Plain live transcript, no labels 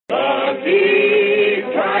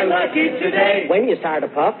Lucky today. When you start a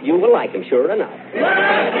puff, you will like him, sure enough.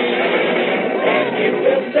 Lucky, and you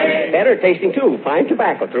will say. Better tasting, too. Fine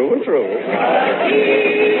tobacco, through and through.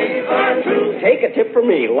 Lucky are true. Take a tip from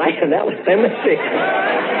me, Lionel at Tennessee.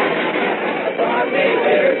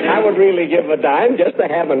 I would really give a dime just to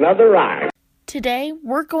have another rhyme. Today,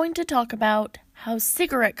 we're going to talk about how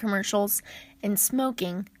cigarette commercials and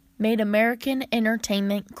smoking made American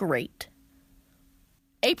entertainment great.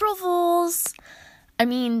 April Fools! I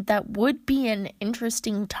mean, that would be an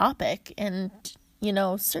interesting topic and,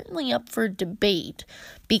 certainly up for debate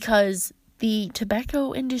because the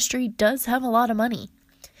tobacco industry does have a lot of money.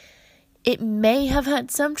 It may have had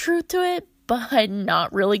some truth to it, but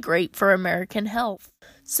not really great for American health.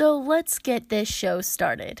 So let's get this show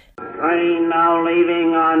started. Train now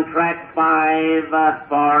leaving on track 5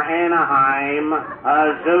 for Anaheim,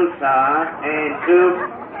 Azusa, and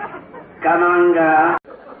Cucamonga.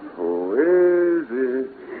 Who is it?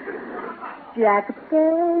 Jack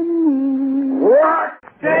Benny. What?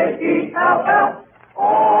 J-E-L-L-O.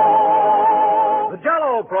 The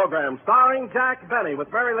Jell-O program starring Jack Benny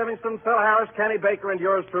with Mary Livingston, Phil Harris, Kenny Baker, and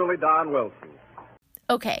yours truly, Don Wilson.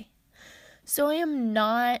 Okay, so I am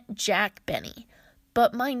not Jack Benny,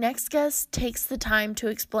 but my next guest takes the time to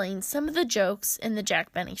explain some of the jokes in the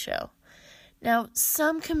Jack Benny Show. Now,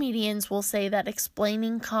 some comedians will say that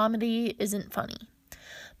explaining comedy isn't funny,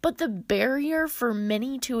 but the barrier for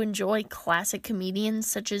many to enjoy classic comedians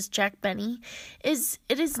such as Jack Benny is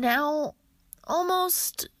it is now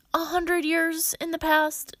almost 100 years in the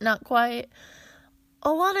past, not quite.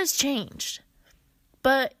 A lot has changed.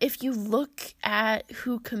 But if you look at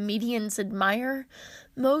who comedians admire,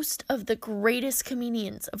 most of the greatest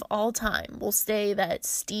comedians of all time will say that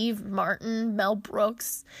Steve Martin, Mel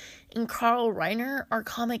Brooks, and Carl Reiner are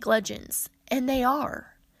comic legends. And they are.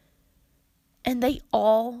 And they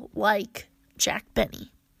all like Jack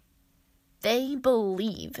Benny. They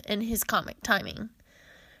believe in his comic timing.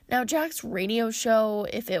 Now, Jack's radio show,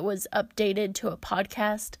 if it was updated to a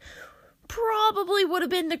podcast, probably would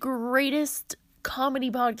have been the greatest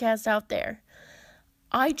comedy podcast out there.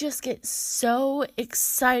 I just get so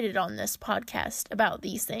excited on this podcast about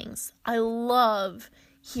these things. I love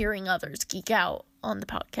hearing others geek out on the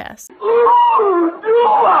podcast.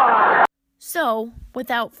 So,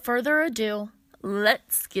 without further ado,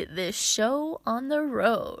 let's get this show on the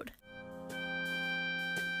road.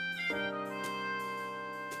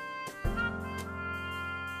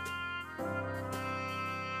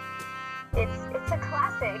 It's a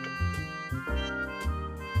classic.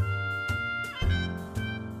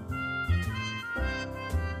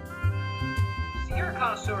 So you're a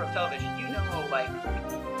connoisseur of television. You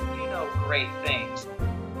know great things.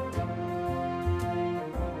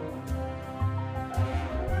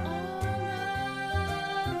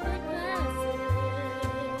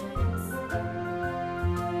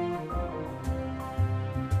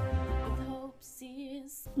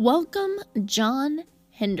 Welcome, John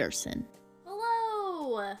Henderson.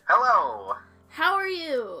 Hello. Hello. How are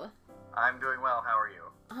you? I'm doing well. How are you?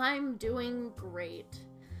 I'm doing great.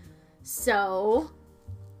 So,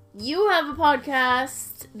 you have a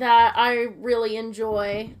podcast that I really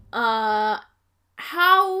enjoy. How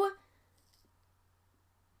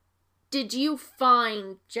did you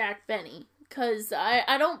find Jack Benny? Because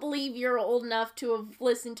I don't believe you're old enough to have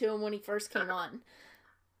listened to him when he first came on.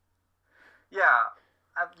 Yeah.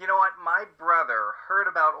 You know what? My brother heard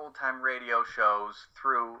about old-time radio shows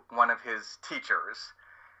through one of his teachers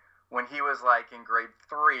when he was in grade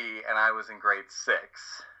 3 and I was in grade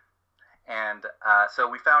 6. And so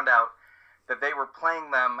we found out that they were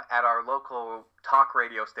playing them at our local talk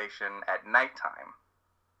radio station at nighttime.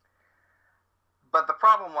 But the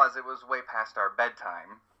problem was it was way past our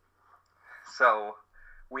bedtime. So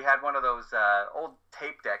we had one of those old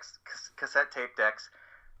tape decks, cassette tape decks,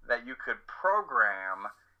 that you could program,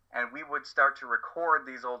 and we would start to record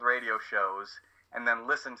these old radio shows and then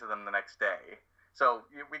listen to them the next day. So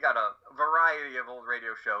we got a variety of old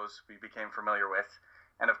radio shows we became familiar with,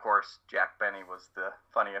 and of course, Jack Benny was the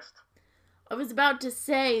funniest. I was about to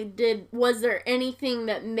say, was there anything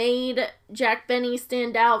that made Jack Benny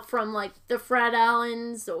stand out from, the Fred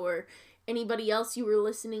Allens or anybody else you were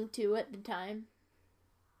listening to at the time?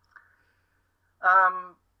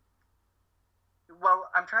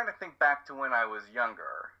 Well, I'm trying to think back to when I was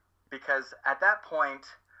younger, because at that point,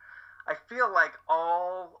 I feel like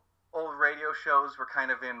all old radio shows were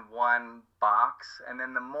kind of in one box, and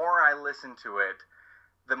then the more I listened to it,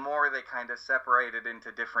 the more they kind of separated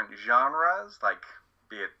into different genres,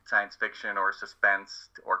 be it science fiction or suspense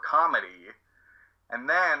or comedy. And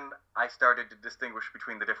then I started to distinguish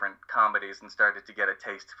between the different comedies and started to get a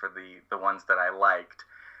taste for the ones that I liked.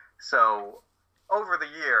 So over the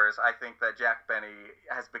years, I think that Jack Benny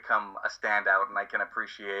has become a standout, and I can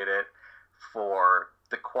appreciate it for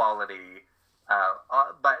the quality.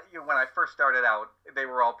 But when I first started out, they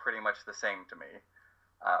were all pretty much the same to me.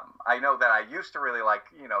 I know that I used to really like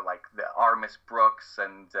the R. Miss Brooks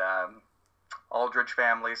and Aldrich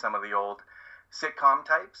Family, some of the old sitcom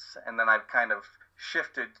types, and then I've kind of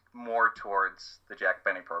shifted more towards the Jack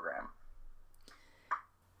Benny program.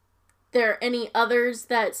 There any others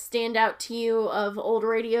that stand out to you of old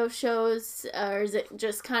radio shows, or is it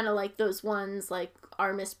just kind of like those ones like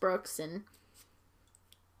R. Miss Brooks and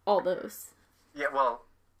all those? Yeah, well,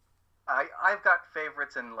 I've got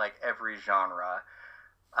favorites in like every genre.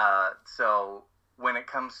 So when it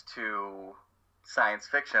comes to science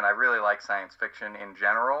fiction, I really like science fiction in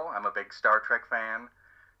general. I'm a big Star Trek fan,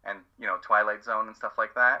 and Twilight Zone and stuff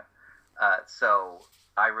like that. So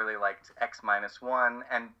I really liked X-1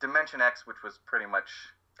 and Dimension X, which was pretty much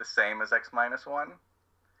the same as X-1.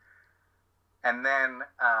 And then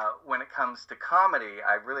when it comes to comedy,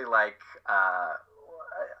 I really like,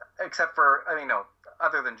 except for,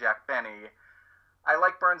 other than Jack Benny, I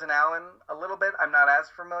like Burns and Allen a little bit. I'm not as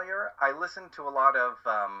familiar. I listened to a lot of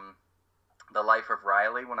The Life of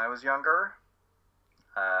Riley when I was younger.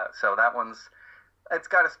 So that it's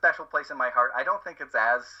got a special place in my heart. I don't think it's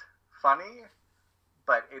as funny,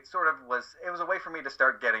 but it was a way for me to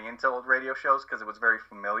start getting into old radio shows because it was very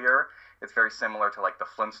familiar. It's very similar to like the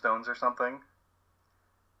Flintstones or something.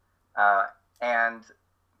 And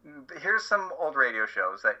here's some old radio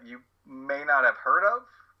shows that you may not have heard of,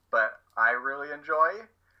 but I really enjoy.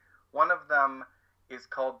 One of them is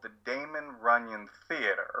called the Damon Runyon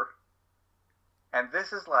Theater. And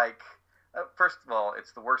this is like, first of all,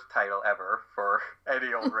 it's the worst title ever for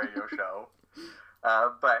any old radio show.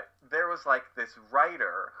 But there was like this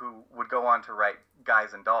writer who would go on to write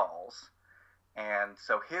Guys and Dolls. And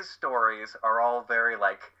so his stories are all very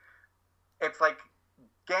like, it's like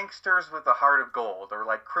gangsters with a heart of gold, or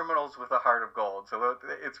like criminals with a heart of gold. So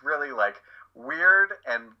it's really like weird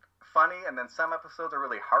and funny, and then some episodes are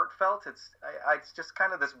really heartfelt. It's just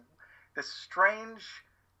kind of this strange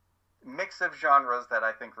mix of genres that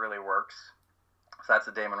I think really works. So that's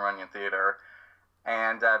the Damon Runyon Theater.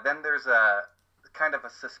 And then there's a kind of a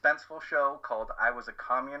suspenseful show called I Was a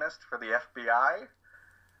Communist for the FBI,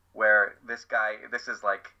 where this is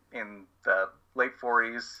like in the late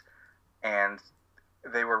 40s, and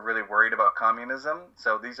they were really worried about communism.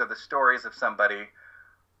 So these are the stories of somebody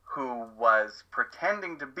who was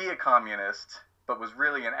pretending to be a communist, but was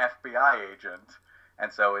really an FBI agent.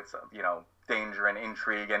 And so it's, danger and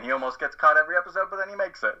intrigue, and he almost gets caught every episode, but then he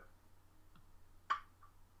makes it.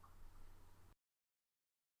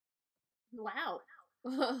 Wow.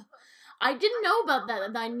 I didn't know about that.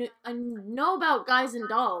 I know about Guys and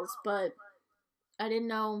Dolls, but I didn't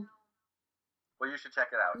know. Well, you should check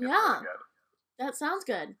it out. It's yeah. really good. That sounds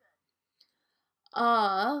good.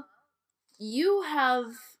 You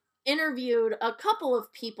have interviewed a couple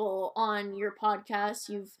of people on your podcast.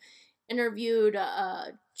 You've interviewed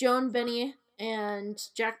Joan Benny and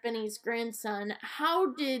Jack Benny's grandson.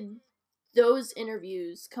 How did those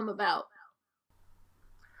interviews come about?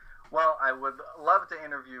 Well, I would love to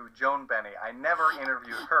interview Joan Benny. I never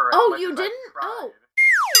interviewed her. Oh, you didn't?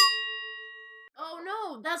 Oh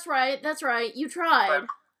no, that's right. You tried. But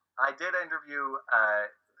I did interview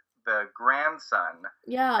the grandson.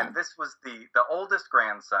 Yeah. And this was the oldest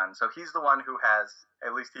grandson, so he's the one who has,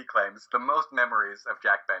 at least he claims, the most memories of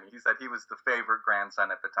Jack Benny. He said he was the favorite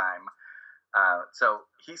grandson at the time. So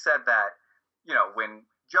he said that, when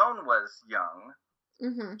Joan was young,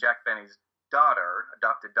 mm-hmm. Jack Benny's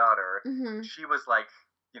adopted daughter, mm-hmm. she was like,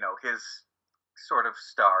 his sort of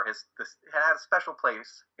star. Had a special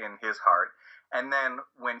place in his heart. And then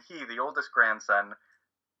when the oldest grandson,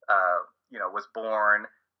 was born,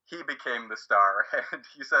 he became the star. And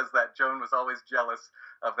he says that Joan was always jealous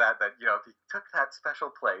of that he took that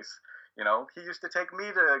special place. He used to take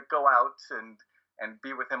me to go out and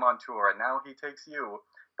be with him on tour, and now he takes you.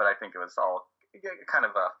 But I think it was all kind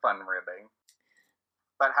of a fun ribbing.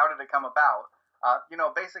 But how did it come about?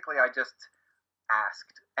 Basically I just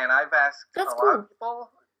asked. And I've asked a lot of people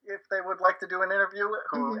if they would like to do an interview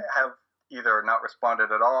who mm-hmm. have either not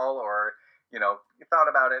responded at all or, thought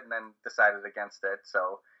about it and then decided against it.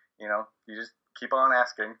 So, you just keep on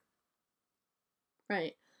asking.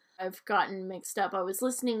 Right. I've gotten mixed up. I was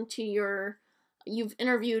listening to you've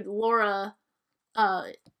interviewed Laura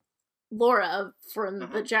from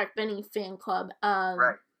mm-hmm. the Jack Benny fan club.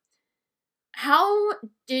 Right. How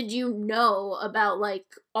did you know about like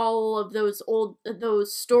all of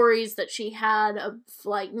those stories that she had of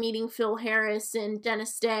like meeting Phil Harris and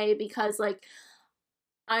Dennis Day? Because like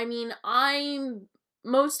I mean,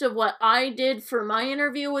 most of what I did for my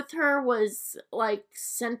interview with her was like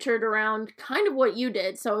centered around kind of what you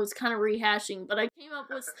did, so it was kind of rehashing, but I came up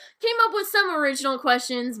with some original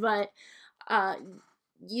questions, but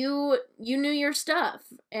you knew your stuff,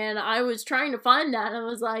 and I was trying to find that, and I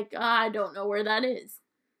was like, I don't know where that is.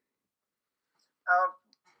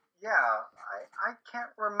 Yeah, I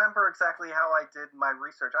can't remember exactly how I did my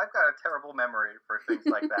research. I've got a terrible memory for things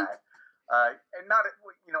like that. And not,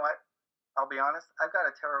 you know what? I'll be honest, I've got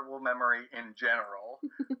a terrible memory in general.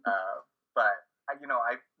 But,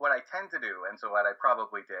 what I tend to do, and so what I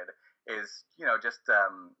probably did, is,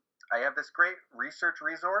 I have this great research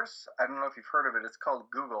resource. I don't know if you've heard of it. It's called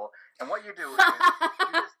Google. And what you do is you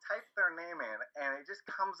just type their name in, and it just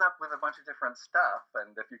comes up with a bunch of different stuff.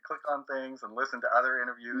 And if you click on things and listen to other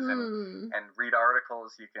interviews and read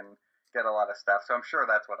articles, you can get a lot of stuff. So I'm sure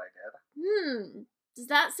that's what I did. Is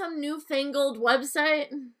that some newfangled website?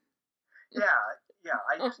 Yeah.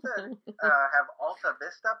 I used to have Alta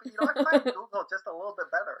Vista, but I find Google just a little bit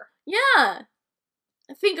better. Yeah.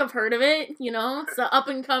 I think I've heard of it, it's an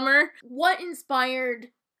up-and-comer. What inspired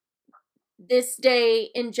This Day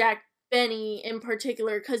in Jack Benny in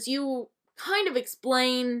particular? Because you kind of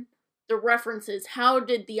explain the references. How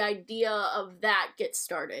did the idea of that get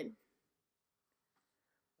started?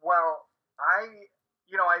 Well, I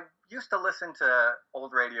used to listen to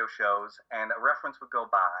old radio shows, and a reference would go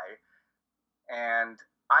by, and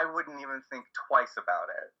I wouldn't even think twice about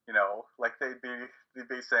it, like they'd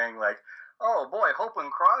be saying like, oh boy, Hope and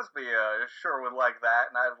Crosby sure would like that,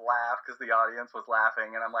 and I'd laugh because the audience was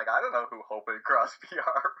laughing, and I'm like, I don't know who Hope and Crosby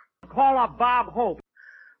are. Call up Bob Hope.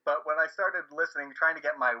 But when I started listening, trying to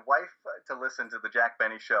get my wife to listen to the Jack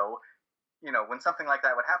Benny show, when something like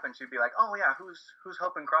that would happen, she'd be like, oh yeah, who's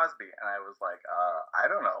Hope and Crosby? And I was like, I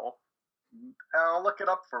don't know. I'll look it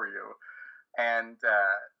up for you. And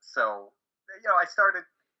so,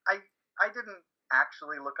 I didn't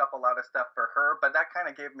actually look up a lot of stuff for her, but that kind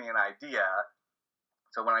of gave me an idea.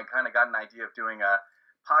 So when I kind of got an idea of doing a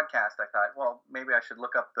podcast, I thought, well, maybe I should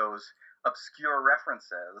look up those obscure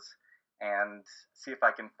references and see if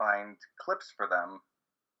I can find clips for them,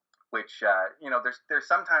 which, there's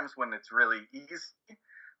sometimes when it's really easy,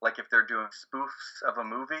 like if they're doing spoofs of a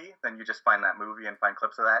movie, then you just find that movie and find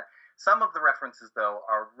clips of that. Some of the references, though,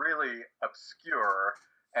 are really obscure,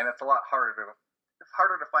 and it's a lot harder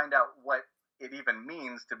to find out what it even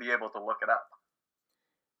means to be able to look it up.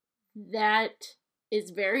 That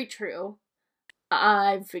is very true.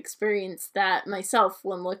 I've experienced that myself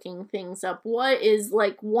when looking things up. What is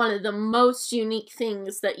like one of the most unique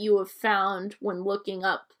things that you have found when looking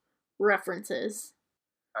up references?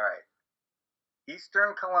 All right.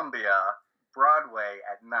 Eastern Columbia, Broadway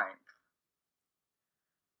at 9th.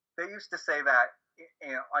 They used to say that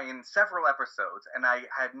in several episodes, and I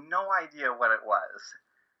had no idea what it was.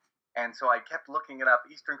 And so I kept looking it up.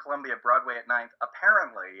 Eastern Columbia, Broadway at 9th.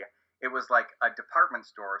 Apparently, it was like a department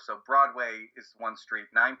store. So Broadway is one street,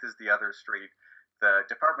 9th is the other street. The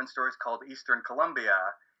department store is called Eastern Columbia,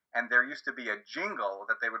 and there used to be a jingle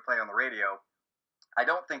that they would play on the radio. I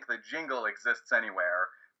don't think the jingle exists anywhere,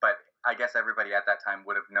 but I guess everybody at that time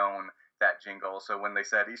would have known that jingle. So when they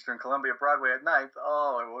said Eastern Columbia, Broadway at 9th,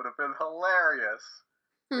 oh, it would have been hilarious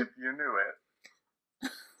if you knew it.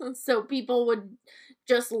 So people would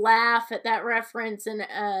just laugh at that reference, and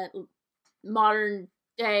modern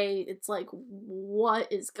day, it's like,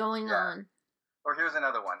 what is going on? Or here's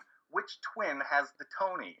another one. Which twin has the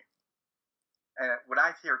Tony? And when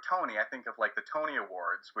I hear Tony, I think of like the Tony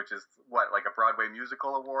Awards, which is like a Broadway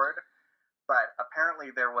musical award. But apparently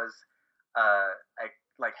there was a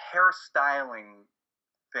hairstyling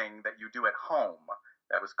thing that you do at home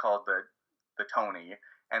that was called the Tony.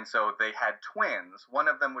 And so they had twins. One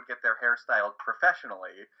of them would get their hair styled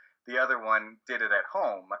professionally. The other one did it at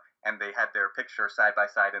home, and they had their picture side by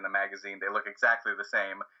side in the magazine. They look exactly the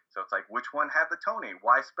same. So it's like, which one had the Tony?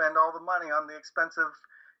 Why spend all the money on the expensive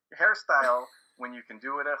hairstyle when you can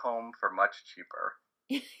do it at home for much cheaper?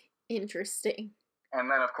 Interesting. And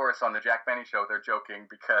then, of course, on the Jack Benny show, they're joking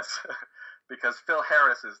because Phil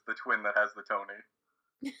Harris is the twin that has the Tony.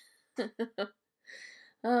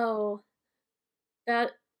 Oh,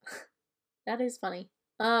 that is funny.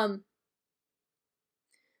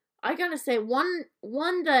 I gotta say, one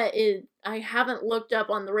that I haven't looked up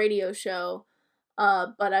on the radio show,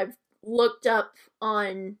 but I've looked up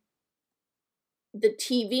on the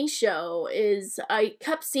TV show, is I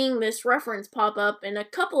kept seeing this reference pop up, and a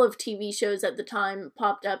couple of TV shows at the time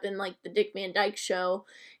popped up in like the Dick Van Dyke Show,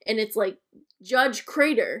 and it's like Judge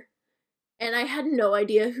Crater, and I had no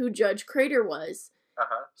idea who Judge Crater was.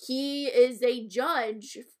 Uh-huh. He is a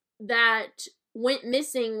judge that went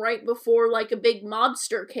missing right before, like, a big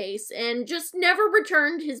mobster case and just never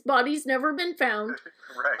returned. His body's never been found.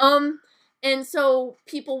 Right. And so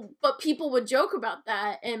people would joke about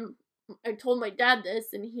that, and I told my dad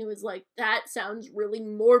this, and he was like, that sounds really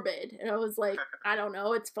morbid. And I was like, I don't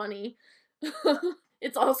know, it's funny.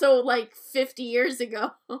 It's also, like, 50 years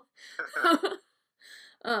ago.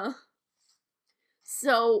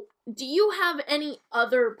 So, do you have any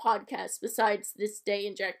other podcasts besides This Day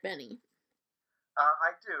in Jack Benny?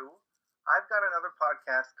 I do. I've got another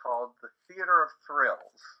podcast called The Theater of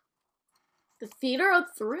Thrills. The Theater of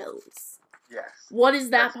Thrills? Yes. What is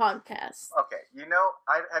that podcast? Okay, you know,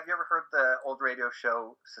 have you ever heard the old radio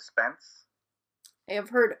show Suspense? I have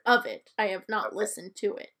heard of it. I have not listened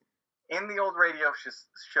to it. In the old radio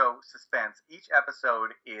show Suspense, each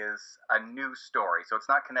episode is a new story, so it's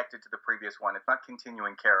not connected to the previous one. It's not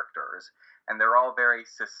continuing characters, and they're all very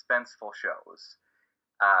suspenseful shows.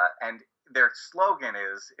 And their slogan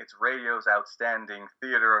is, it's radio's outstanding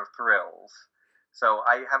theater of thrills. So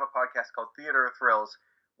I have a podcast called Theater of Thrills,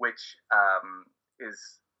 which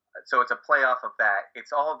so it's a playoff of that.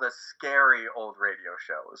 It's all the scary old radio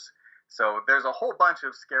shows. So there's a whole bunch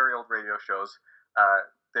of scary old radio shows.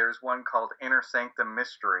 There's one called Inner Sanctum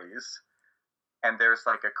Mysteries, and there's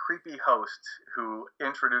like a creepy host who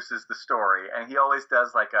introduces the story, and he always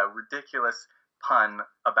does like a ridiculous pun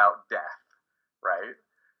about death, right?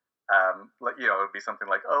 You know, it would be something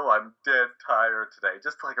like, oh, I'm dead tired today,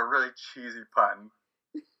 just like a really cheesy pun.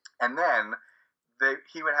 And then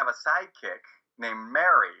he would have a sidekick named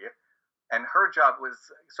Mary, and her job was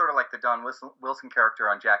sort of like the Don Wilson character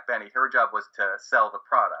on Jack Benny. Her job was to sell the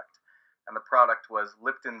product. And the product was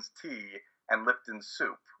Lipton's tea and Lipton's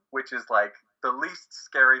soup, which is like the least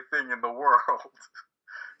scary thing in the world.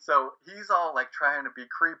 So he's all like trying to be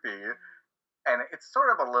creepy, and it's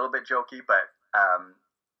sort of a little bit jokey,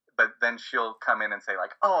 but then she'll come in and say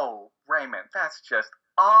like, oh, Raymond, that's just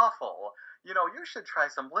awful. You know, you should try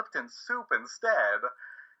some Lipton soup instead.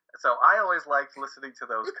 So I always liked listening to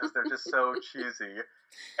those because they're just so cheesy.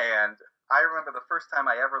 And I remember the first time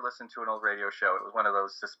I ever listened to an old radio show, it was one of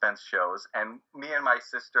those suspense shows, and me and my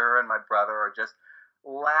sister and my brother are just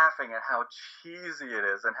laughing at how cheesy it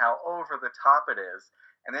is and how over the top it is.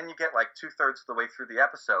 And then you get like 2/3 of the way through the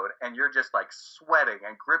episode, and you're just like sweating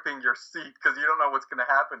and gripping your seat because you don't know what's going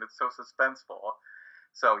to happen. It's so suspenseful.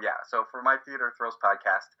 So yeah, so for my Theater of Thrills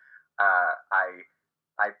podcast,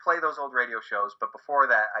 I play those old radio shows, but before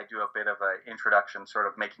that, I do a bit of an introduction, sort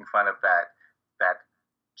of making fun of that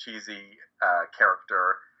cheesy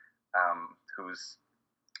character who's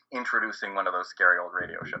introducing one of those scary old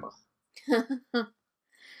radio shows.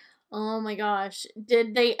 Oh my gosh.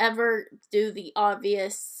 Did they ever do the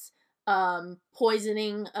obvious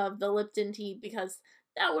poisoning of the Lipton tea? Because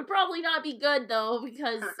that would probably not be good, though,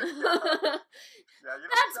 because that's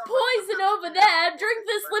poison over there. Drink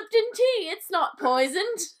this Lipton tea. It's not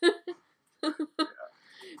poisoned.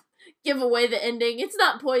 Give away the ending. It's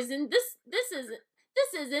not poisoned. This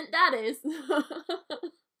isn't. That is.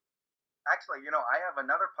 Actually, you know, I have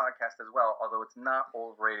another podcast as well, although it's not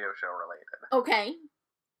old radio show related. Okay.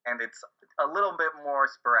 And it's a little bit more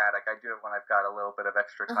sporadic. I do it when I've got a little bit of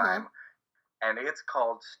extra time. And it's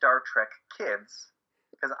called Star Trek Kids,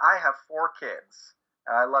 because I have 4 kids,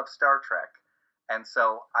 and I love Star Trek. And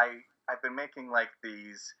so I've been making like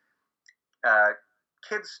these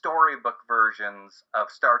kids storybook versions of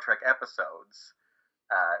Star Trek episodes.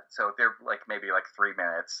 So they're like maybe like 3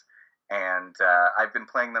 minutes. And I've been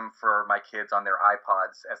playing them for my kids on their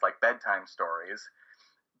iPods as like bedtime stories.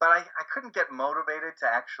 But I couldn't get motivated to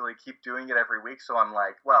actually keep doing it every week. So I'm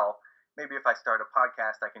like, well, maybe if I start a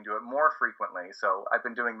podcast, I can do it more frequently. So I've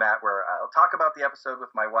been doing that where I'll talk about the episode with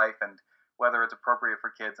my wife and whether it's appropriate for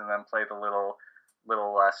kids, and then play the little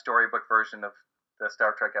storybook version of the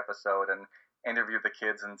Star Trek episode and interview the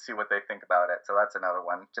kids and see what they think about it. So that's another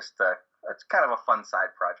one. Just it's kind of a fun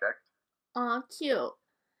side project. Aw, cute.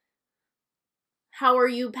 How are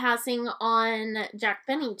you passing on Jack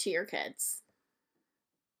Benny to your kids?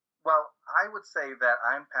 Well, I would say that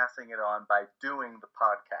I'm passing it on by doing the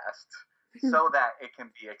podcast so that it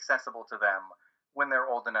can be accessible to them when they're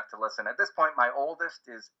old enough to listen. At this point, my oldest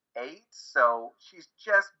is 8, so she's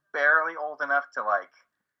just barely old enough to, like,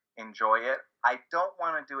 enjoy it. I don't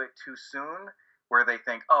want to do it too soon where they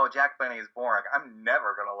think, oh, Jack Benny is boring. I'm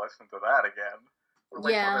never going to listen to that again.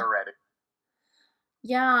 Like, yeah. When they're ready.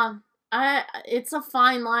 Yeah. It's a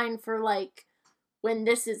fine line for, like, when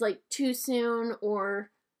this is, like, too soon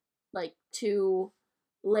or, like, too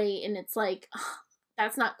late, and it's like,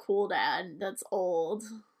 that's not cool, Dad. That's old.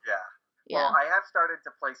 Yeah. Yeah. Well, I have started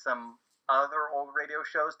to play some other old radio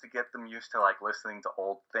shows to get them used to like listening to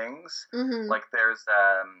old things. Mm-hmm. Like there's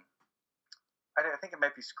I think it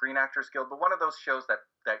might be Screen Actors Guild, but one of those shows that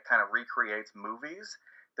kind of recreates movies.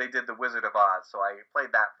 They did The Wizard of Oz, so I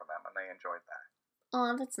played that for them, and they enjoyed that.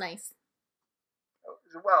 Oh, that's nice.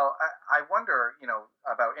 Well, I wonder,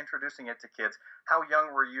 about introducing it to kids. How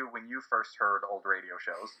young were you when you first heard old radio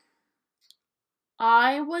shows?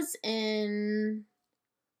 I was in,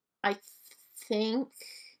 I think,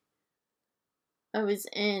 I was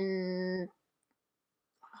in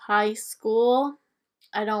high school.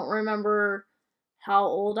 I don't remember how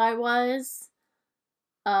old I was.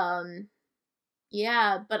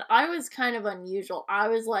 Yeah, but I was kind of unusual. I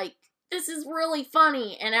was like, this is really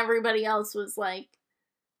funny, and everybody else was like,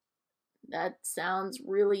 that sounds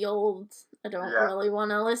really old. I don't really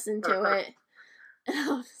want to listen to it.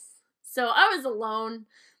 So I was alone,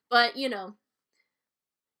 but it...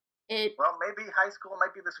 Well, maybe high school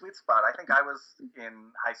might be the sweet spot. I think I was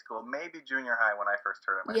in high school, maybe junior high when I first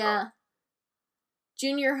heard it myself. Yeah.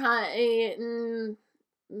 Junior high,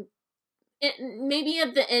 maybe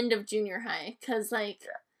at the end of junior high, because,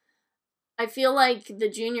 I feel like the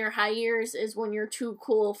junior high years is when you're too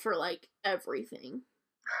cool for, everything.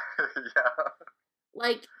 Yeah.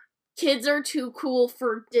 Like, kids are too cool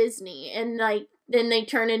for Disney, and, then they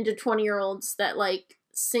turn into 20-year-olds that,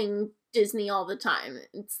 sing Disney all the time.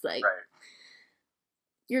 It's like, right.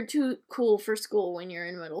 You're too cool for school when you're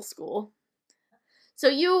in middle school. So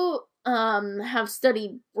you, have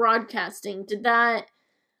studied broadcasting. Did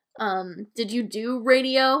you do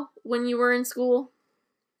radio when you were in school?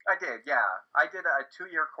 I did, yeah. I did a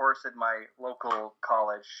 2-year course at my local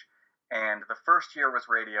college, and the first year was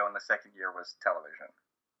radio, and the second year was television.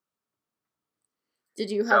 Did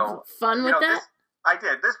you have fun with that? I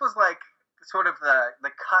did. This was sort of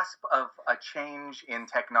the cusp of a change in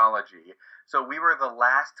technology. So we were the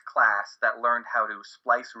last class that learned how to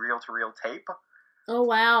splice reel-to-reel tape. Oh,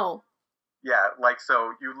 wow. Yeah,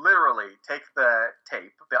 so you literally take the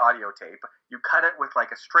tape, the audio tape, you cut it with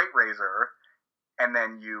a straight razor, and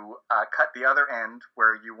then you cut the other end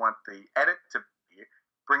where you want the edit to be,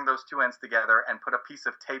 bring those two ends together, and put a piece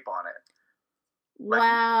of tape on it.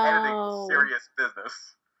 Wow. Editing serious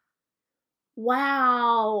business.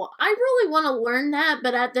 Wow. I really want to learn that,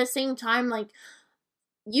 but at the same time,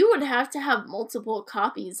 you would have to have multiple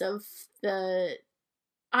copies of the...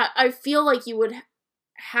 I feel like you would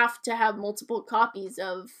have to have multiple copies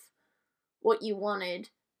of what you wanted.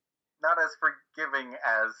 Not as forgiving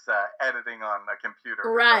as editing on a computer.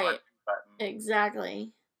 Right.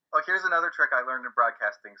 Exactly. Well, here's another trick I learned in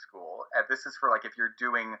broadcasting school. This is for if you're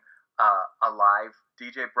doing a live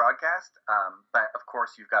DJ broadcast, but of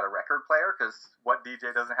course you've got a record player, because what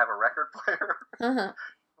DJ doesn't have a record player? Uh-huh.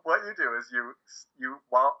 What you do is you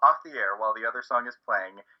while off the air, while the other song is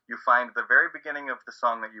playing, you find the very beginning of the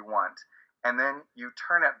song that you want, and then you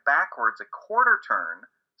turn it backwards a quarter turn,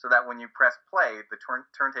 so that when you press play, the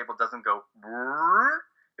turntable doesn't go brrr.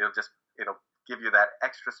 It'll give you that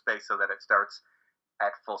extra space so that it starts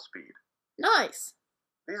at full speed. Nice.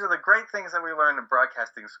 These are the great things that we learned in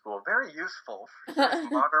broadcasting school. Very useful for a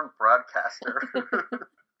modern broadcaster.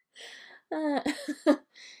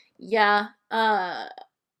 Yeah.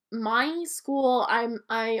 My school,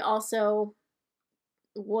 I also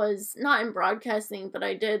was not in broadcasting, but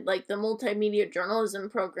I did the multimedia journalism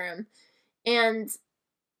program. And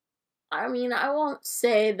I mean, I won't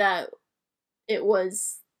say that it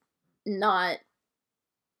was not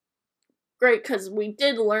great, because we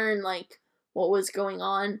did learn what was going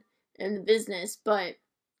on in the business, but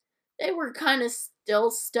they were kind of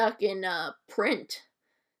still stuck in print.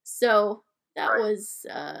 So that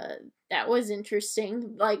was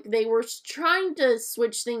interesting. They were trying to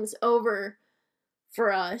switch things over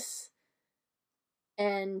for us,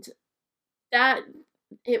 and I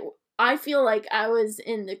feel like I was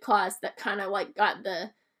in the class that kind of got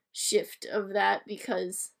the shift of that,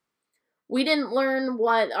 because we didn't learn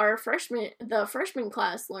what the freshman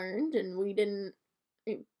class learned, and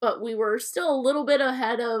but we were still a little bit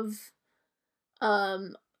ahead of,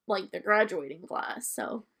 the graduating class,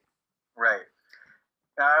 so. Right.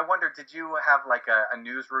 Now, I wonder, did you have, a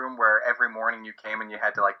newsroom where every morning you came and you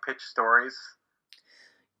had to, pitch stories?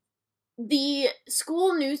 The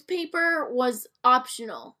school newspaper was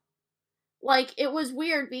optional. It was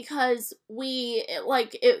weird, because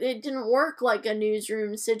it didn't work like a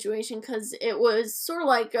newsroom situation, because it was sort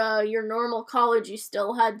of your normal college. You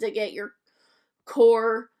still had to get your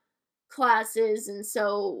core classes, and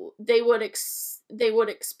so they would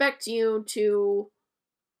expect you to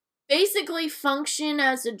basically function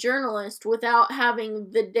as a journalist without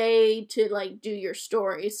having the day to do your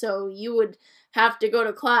story. So you would have to go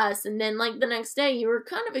to class, and then like the next day you were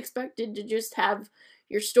kind of expected to just have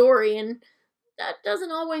your story, and that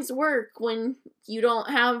doesn't always work when you don't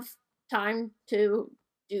have time to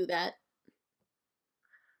do that.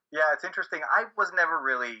 Yeah, it's interesting. I was never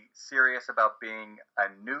really serious about being a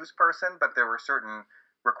news person, but there were certain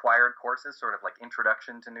required courses, sort of like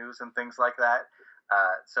introduction to news and things like that.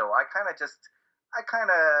 So I kind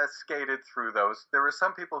of skated through those. There were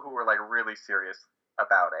some people who were like really serious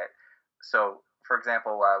about it. So, for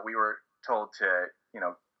example, we were told to,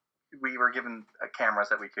 we were given cameras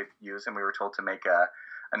that we could use, and we were told to make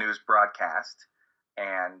a news broadcast.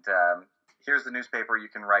 And here's the newspaper. You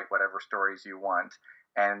can write whatever stories you want.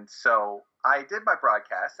 And so I did my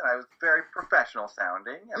broadcast, and I was very professional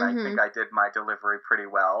sounding, and I think I did my delivery pretty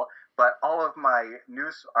well. But all of my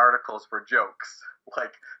news articles were jokes.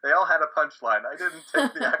 Like, they all had a punchline. I didn't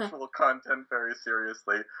take the actual content very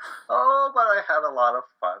seriously. Oh, but I had a lot of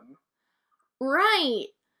fun. Right.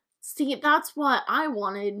 See, that's what I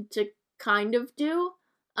wanted to kind of do,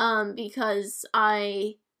 because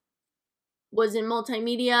I was in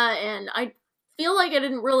multimedia, and I feel like I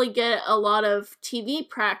didn't really get a lot of TV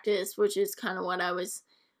practice, which is kind of what I was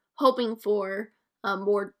hoping for,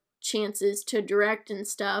 more chances to direct and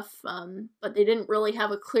stuff, but they didn't really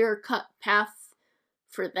have a clear-cut path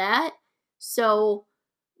for that. So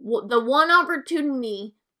the one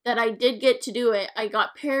opportunity that I did get to do it, I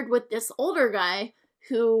got paired with this older guy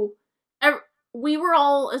who we were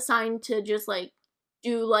all assigned to just like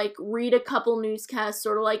do like read a couple newscasts,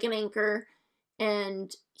 sort of like an anchor,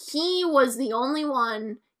 and he was the only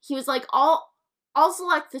one. He was like, I'll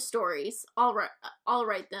select the stories, I'll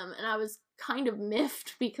write them, and I was kind of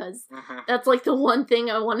miffed because that's like the one thing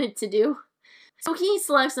I wanted to do. So he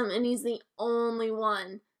selects them, and he's the only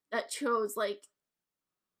one that chose, like,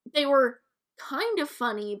 they were kind of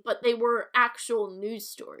funny, but they were actual news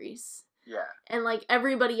stories. Yeah. And like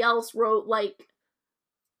everybody else wrote like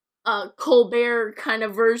a Colbert kind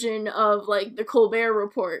of version of like the Colbert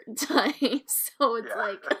Report type. So it's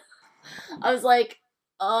like, I was like,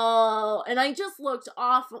 oh, and I just looked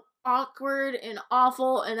awkward and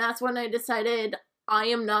awful, and that's when I decided I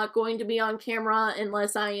am not going to be on camera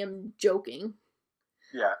unless I am joking.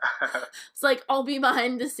 Yeah. It's like, I'll be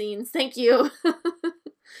behind the scenes. Thank you.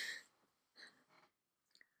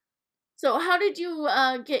 So how did you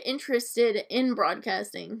get interested in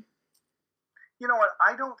broadcasting? You know what?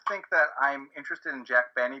 I don't think that I'm interested in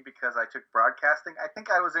Jack Benny because I took broadcasting. I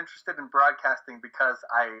think I was interested in broadcasting because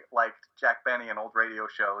I liked Jack Benny and old radio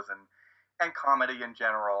shows and comedy in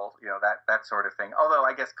general, that sort of thing. Although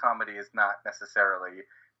I guess comedy is not necessarily,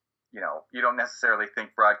 you don't necessarily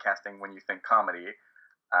think broadcasting when you think comedy.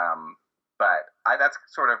 But that's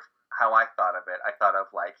sort of how I thought of it. I thought of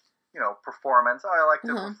like, performance. Oh, I like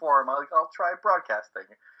to perform. I'll try broadcasting.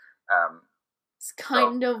 It's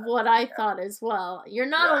kind of what I thought as well. You're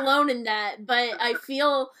not alone in that, but I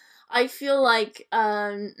feel like,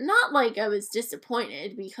 not like I was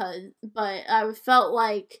disappointed but I felt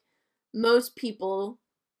like most people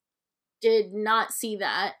did not see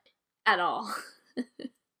that at all.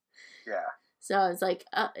 Yeah. So I was like,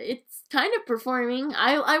 it's kind of performing.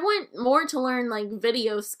 I went more to learn like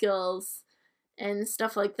video skills and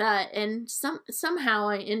stuff like that, and somehow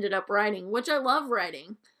I ended up writing, which I love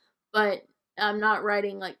writing, but I'm not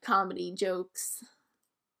writing like comedy jokes.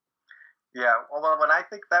 Yeah, well, when I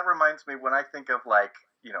think of like,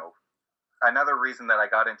 another reason that I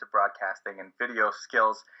got into broadcasting and video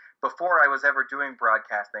skills, before I was ever doing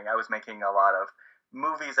broadcasting, I was making a lot of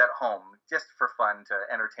movies at home just for fun to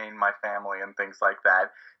entertain my family and things like that,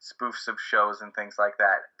 spoofs of shows and things like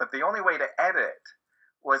that. But the only way to edit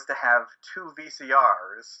was to have 2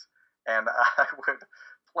 VCRs, and I would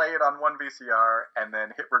play it on one VCR and then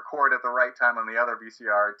hit record at the right time on the other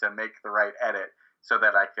VCR to make the right edit so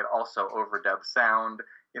that I could also overdub sound.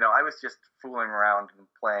 I was just fooling around and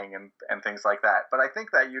playing and things like that. But I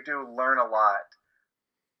think that you do learn a lot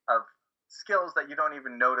of skills that you don't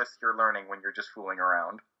even notice you're learning when you're just fooling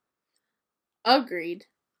around. Agreed.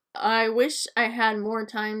 I wish I had more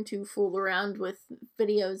time to fool around with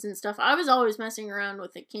videos and stuff. I was always messing around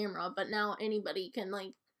with the camera, but now anybody can,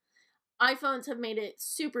 like, iPhones have made it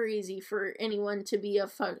super easy for anyone to be a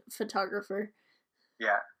photographer.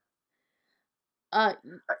 Yeah.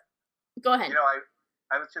 Go ahead.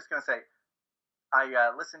 I was just going to say,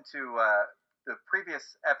 I listened to the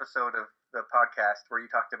previous episode of the podcast where you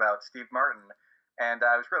talked about Steve Martin, and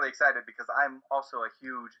I was really excited because I'm also a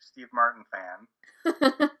huge Steve Martin fan.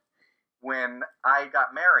 When I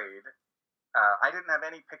got married, I didn't have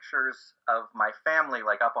any pictures of my family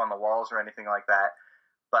like up on the walls or anything like that,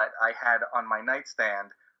 but I had on my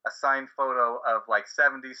nightstand a signed photo of like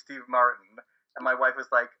 70s Steve Martin, And my wife was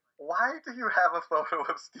like, why do you have a photo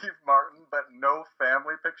of Steve Martin but no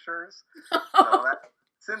family pictures? So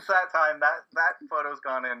since that time, that photo's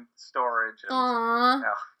gone in storage. And, Aww.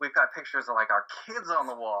 We've got pictures of, like, our kids on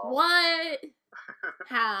the wall. What?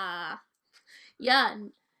 Ha. Yeah.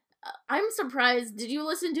 I'm surprised. Did you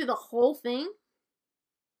listen to the whole thing?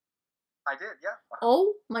 I did, yeah.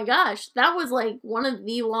 Oh my gosh. That was like one of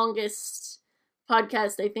the longest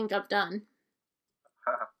podcasts I think I've done.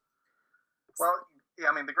 Well, yeah,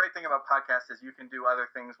 I mean, the great thing about podcasts is you can do other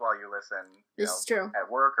things while you listen. This is true.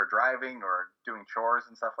 At work or driving or doing chores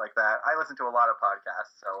and stuff like that. I listen to a lot of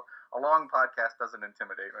podcasts, so a long podcast doesn't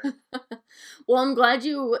intimidate me. Well, I'm glad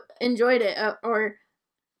you enjoyed it, or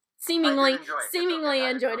seemingly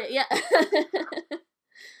enjoyed it. Yeah.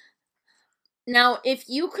 Now, if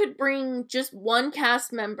you could bring just one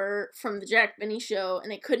cast member from the Jack Benny Show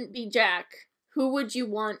and it couldn't be Jack, who would you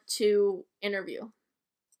want to interview?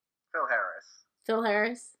 Phil Harris. Phil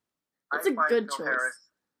Harris? That's a good choice. Phil Harris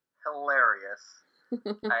hilarious.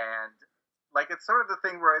 And, like, it's sort of the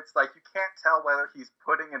thing where it's like you can't tell whether he's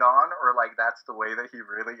putting it on or, like, that's the way that he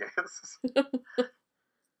really is.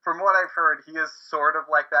 From what I've heard, he is sort of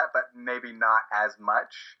like that, but maybe not as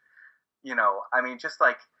much. You know, I mean, just,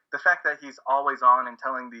 like, the fact that he's always on and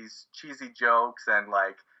telling these cheesy jokes and,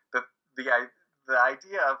 like, the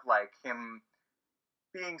idea of, like, him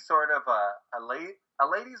being sort of a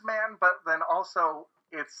ladies' man, but then also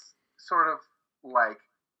it's sort of like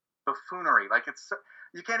buffoonery. Like,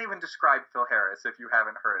 you can't even describe Phil Harris if you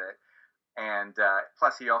haven't heard it. And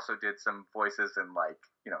plus, he also did some voices in, like,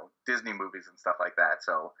 you know, Disney movies and stuff like that.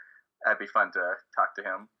 So that'd be fun to talk to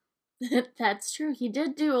him. That's true. He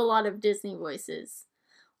did do a lot of Disney voices.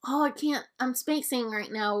 Oh, I'm spacing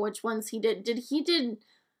right now which ones he did. His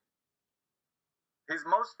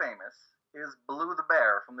most famous is Blue the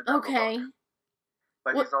Bear from the Jungle Book.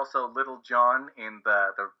 But he's also Little John in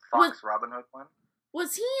the Fox Robin Hood one.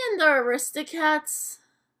 Was he in the Aristocats?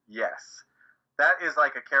 Yes. That is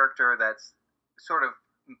like a character that's sort of,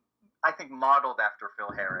 I think, modeled after Phil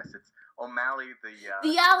Harris. It's O'Malley the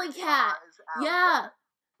alley cat. Alley Yeah. Cat.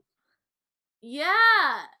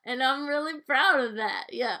 Yeah. And I'm really proud of that.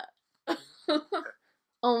 Yeah.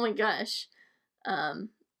 Oh my gosh.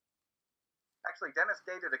 Actually, Dennis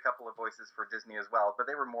Day did a couple of voices for Disney as well, but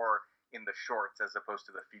they were more in the shorts as opposed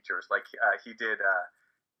to the features. Like, he did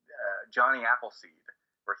Johnny Appleseed,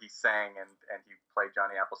 where he sang and he played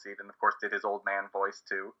Johnny Appleseed, and of course did his old man voice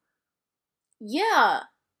too. Yeah,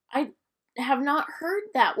 I have not heard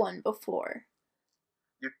that one before.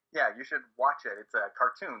 You should watch it. It's a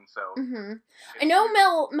cartoon, so. Mm-hmm. I know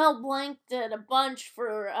Mel Blanc did a bunch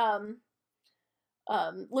for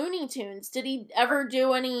Looney Tunes. Did he ever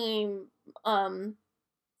do any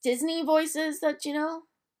Disney voices that you know?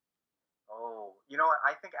 Oh, you know what?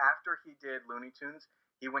 I think after he did Looney Tunes,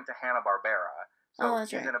 he went to Hanna-Barbera. So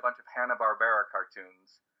he's in a bunch of Hanna-Barbera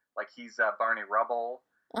cartoons. Like, he's Barney Rubble.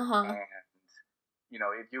 Uh-huh. And, you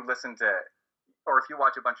know, if you listen to, or if you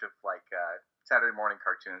watch a bunch of, like, Saturday morning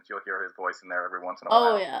cartoons, you'll hear his voice in there every once in a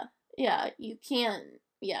while. Oh, yeah. Yeah, you can't,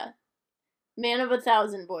 yeah. Man of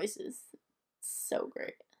 1,000 voices. So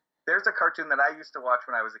great. There's a cartoon that I used to watch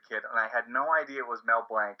when I was a kid, and I had no idea it was Mel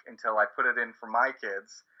Blanc until I put it in for my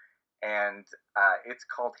kids, and it's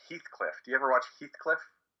called Heathcliff. Do you ever watch Heathcliff?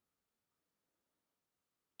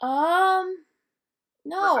 No.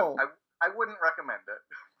 Listen, I wouldn't recommend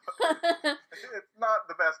it. It's not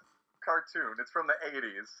the best cartoon. It's from the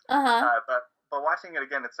 80s. Uh-huh. But watching it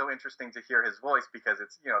again, it's so interesting to hear his voice because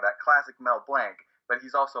it's, you know, that classic Mel Blanc, but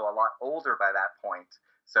he's also a lot older by that point,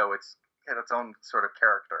 so it's got its own sort of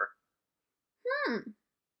character.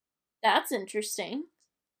 That's interesting.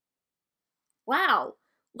 Wow.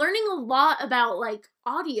 Learning a lot about, like,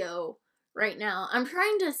 audio right now. I'm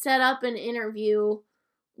trying to set up an interview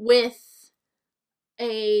with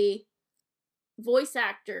a voice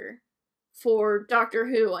actor for Doctor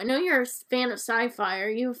Who. I know you're a fan of sci-fi. Are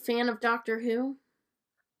you a fan of Doctor Who?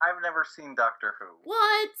 I've never seen Doctor Who.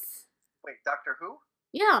 What? Wait, Doctor Who?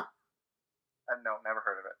 Yeah. No, never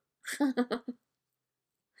heard of it.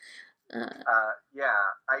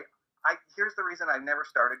 Here's the reason I never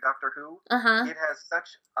started Doctor Who. Uh-huh. It has such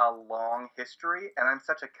a long history, and I'm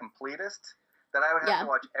such a completist that I would have to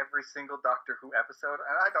watch every single Doctor Who episode,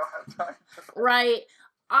 and I don't have time for that. Right.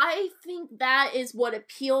 I think that is what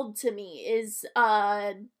appealed to me, is,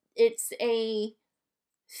 it's a,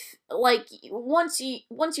 like, once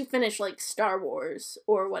you finish, like, Star Wars,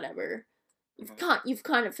 or whatever, you've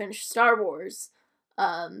kind of finished Star Wars,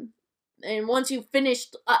 and once you've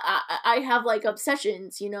finished, I have, like,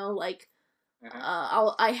 obsessions, you know, like,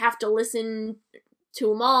 I have to listen to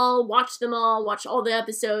them all, watch all the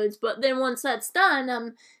episodes, but then once that's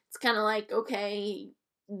done, it's kind of like, okay,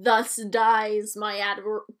 thus dies my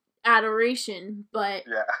adoration, but,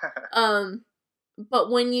 but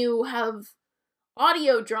when you have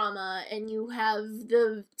audio drama and you have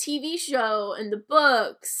the TV show and the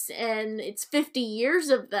books and it's 50 years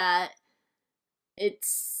of that,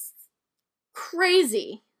 it's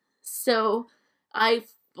crazy. So I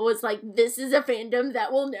was like, this is a fandom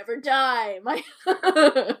that will never die.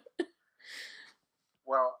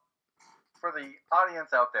 Well, for the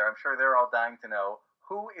audience out there, I'm sure they're all dying to know,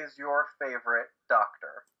 who is your favorite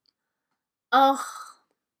Doctor? Oh,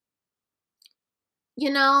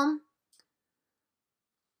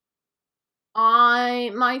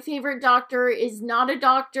 my favorite Doctor is not a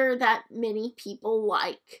Doctor that many people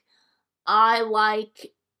like. I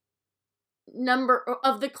like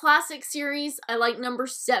of the classic series, I like number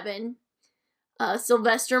 7,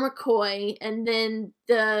 Sylvester McCoy, and then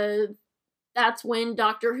that's when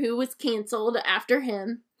Doctor Who was canceled after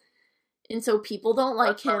him, and so people don't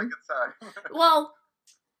like him. Well,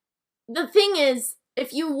 the thing is,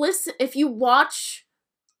 if you watch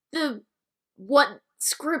what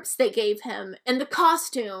scripts they gave him and the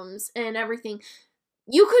costumes and everything,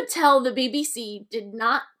 you could tell the BBC did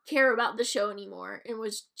not care about the show anymore and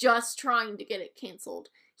was just trying to get it canceled.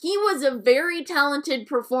 He was a very talented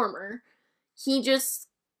performer. He just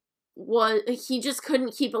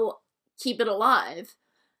couldn't keep it alive.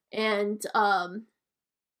 And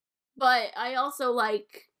but I also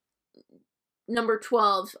like number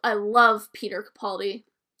 12. I love Peter Capaldi.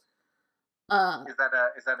 Is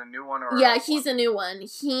that a new one or? Yeah, he's a new one.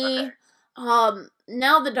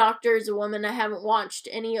 Now the Doctor is a woman. I haven't watched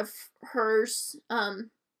any of hers.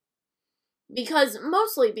 Because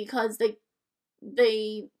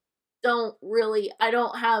they don't really, I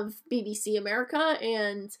don't have BBC America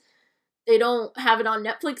and they don't have it on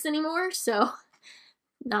Netflix anymore, so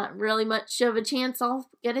not really much of a chance I'll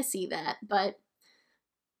get to see that. But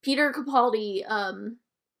Peter Capaldi,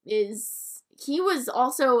 he was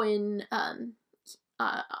also in,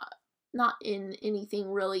 not in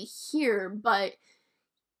anything really here, but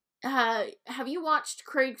have you watched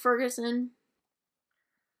Craig Ferguson?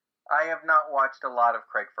 I have not watched a lot of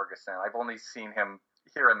Craig Ferguson. I've only seen him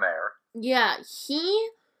here and there. Yeah,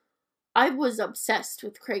 I was obsessed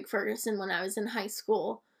with Craig Ferguson when I was in high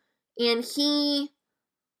school. And he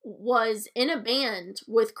was in a band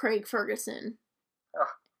with Craig Ferguson.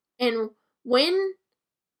 Oh. And when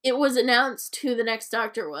it was announced who the next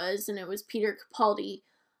Doctor was, and it was Peter Capaldi,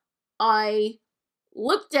 I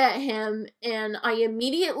looked at him and I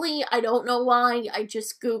immediately, I don't know why, I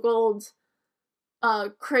just Googled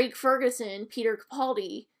Craig Ferguson, Peter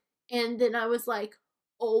Capaldi, and then I was like,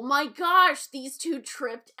 oh my gosh, these two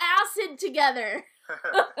tripped acid together.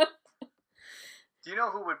 Do you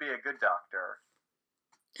know who would be a good Doctor?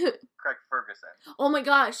 Craig Ferguson. Oh my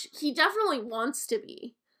gosh, he definitely wants to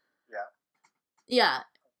be. Yeah.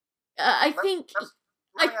 Let me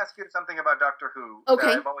ask you something about Doctor Who that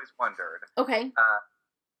I've always wondered. Okay.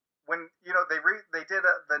 When they did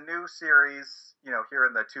the new series, here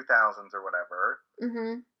in the 2000s or whatever,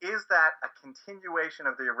 is that a continuation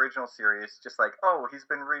of the original series? Just like, oh, he's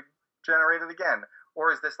been regenerated again,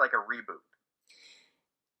 or is this like a reboot?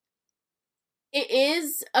 It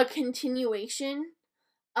is a continuation,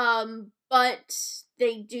 but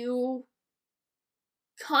they do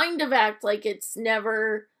kind of act like it's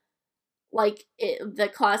never, like the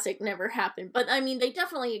classic never happened. But I mean, they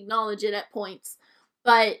definitely acknowledge it at points.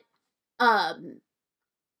 But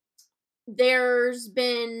there's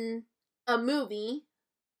been a movie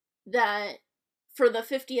that for the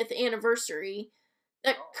 50th anniversary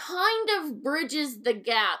that kind of bridges the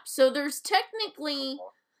gap. So there's technically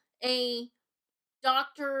a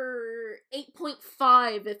Doctor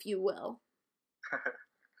 8.5, if you will.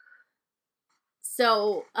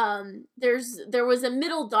 So there was a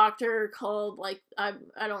middle Doctor called, like, I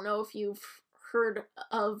don't know if you've heard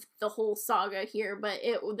of the whole saga here, but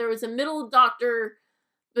there was a middle Doctor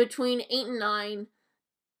between 8 and 9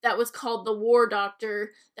 that was called the War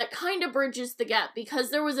Doctor that kind of bridges the gap, because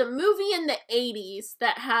there was a movie in the 80s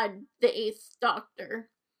that had the 8th Doctor.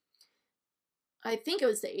 I think it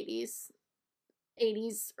was the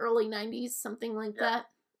 80s, early 90s, something like that.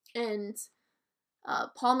 And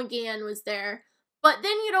Paul McGann was there. But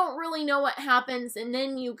then you don't really know what happens, and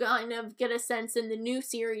then you kind of get a sense in the new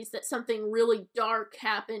series that something really dark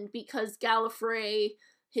happened because Gallifrey,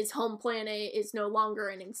 his home planet, is no longer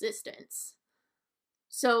in existence.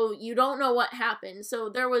 So you don't know what happened. So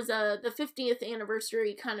there was the 50th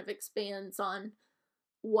anniversary kind of expands on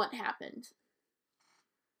what happened.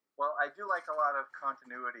 Well, I do like a lot of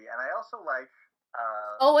continuity, and I also like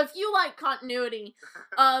If you like continuity,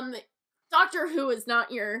 Doctor Who is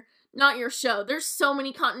not your show. There's so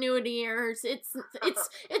many continuity errors. It's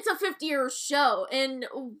a 50-year show, and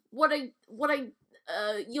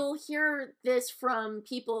you'll hear this from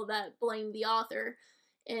people that blame the author,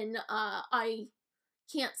 and I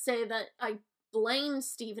can't say that I blame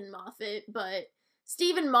Stephen Moffat, but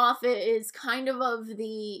Stephen Moffat is kind of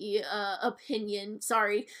the opinion.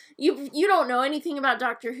 Sorry, you don't know anything about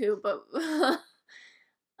Doctor Who, but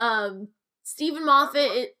Stephen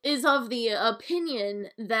Moffat is of the opinion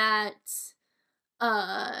that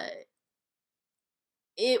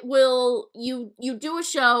you do a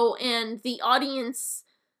show and the audience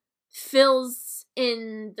fills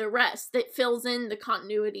in the rest. That fills in the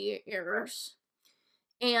continuity errors.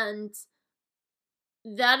 And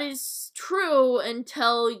that is true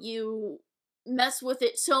until you mess with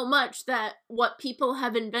it so much that what people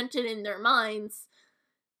have invented in their minds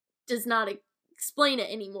does not explain it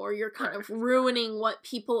anymore. You're kind of ruining what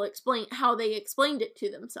people how they explained it to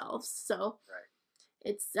themselves. So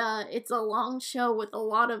it's a long show with a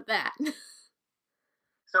lot of that.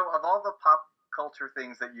 So of all the pop culture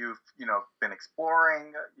things that you've been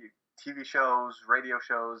exploring, TV shows, radio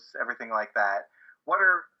shows, everything like that, what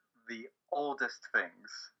are the oldest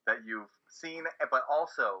things that you've seen but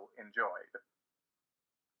also enjoyed?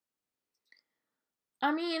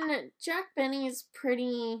 I mean, Jack Benny is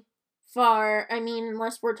pretty far. I mean,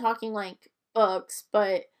 unless we're talking like books,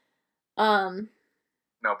 but no,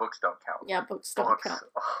 books don't count. Yeah, books don't count.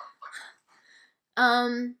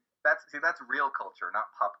 That's real culture, not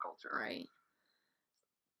pop culture. Right.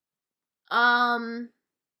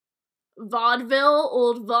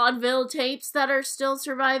 Old vaudeville tapes that are still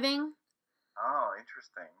surviving. Oh,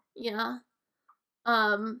 interesting. Yeah.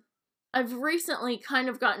 I've recently kind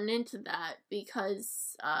of gotten into that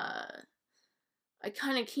because I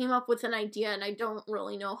kind of came up with an idea and I don't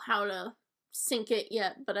really know how to sync it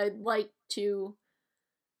yet, but I'd like to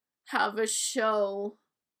have a show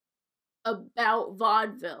about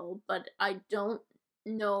vaudeville, but I don't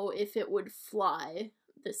know if it would fly,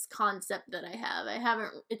 this concept that I have.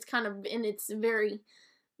 It's kind of in its very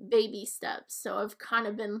baby steps, so I've kind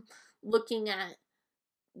of been looking at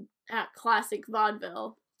classic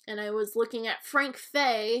vaudeville, and I was looking at Frank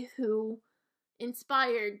Fay, who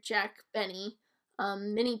inspired Jack Benny.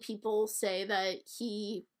 Many people say that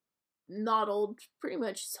he modeled pretty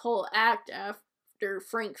much his whole act after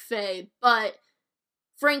Frank Fay, but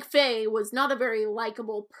Frank Fay was not a very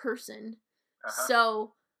likable person.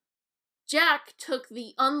 So Jack took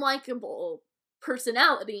the unlikable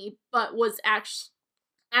personality, but was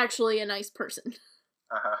actually a nice person.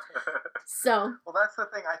 So. Well, that's the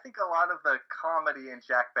thing. I think a lot of the comedy in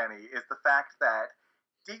Jack Benny is the fact that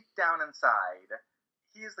deep down inside,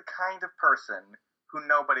 he is the kind of person who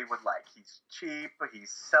nobody would like. He's cheap,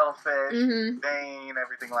 he's selfish, vain,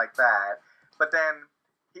 everything like that. But then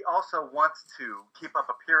he also wants to keep up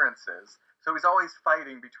appearances. So he's always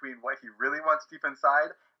fighting between what he really wants deep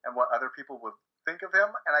inside and what other people would think of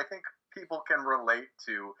him. And I think people can relate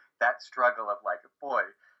to that struggle of like, boy,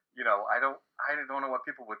 I don't know what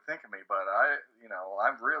people would think of me, but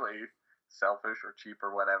I'm really selfish or cheap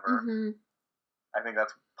or whatever. I think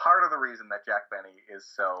that's part of the reason that Jack Benny is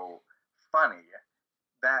so funny.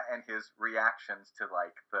 That and his reactions to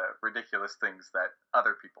like the ridiculous things that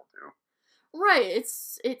other people do. Right.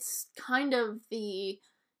 It's kind of the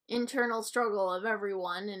internal struggle of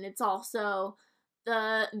everyone, and it's also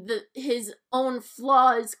his own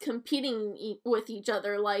flaws competing with each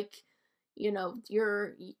other, like,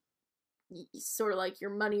 your sort of like your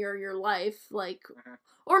money or your life, like,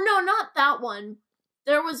 or no, not that one.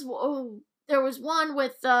 There was one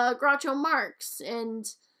with Groucho Marx, and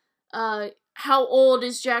how old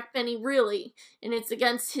is Jack Benny really? And it's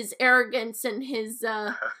against his arrogance and his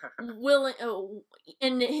and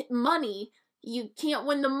money. You can't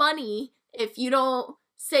win the money if you don't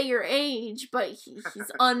say your age, but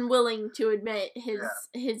he's unwilling to admit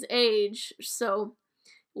his age, so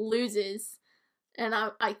loses. And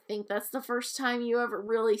I think that's the first time you ever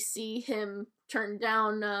really see him turn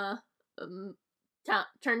down that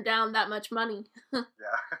much money. Yeah.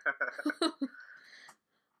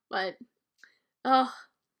 But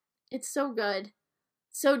it's so good.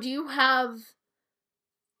 So do you have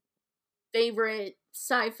favorite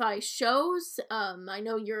sci-fi shows? I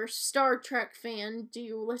know you're a Star Trek fan. Do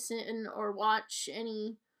you listen or watch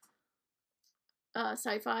any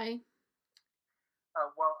sci-fi?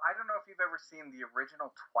 Well, I don't know if you've ever seen the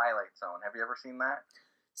original Twilight Zone. Have you ever seen that?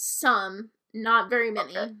 Some, not very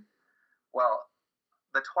many. Okay. Well,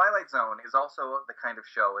 the Twilight Zone is also the kind of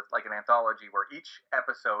show, it's like an anthology where each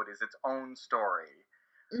episode is its own story.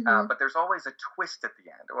 But there's always a twist at the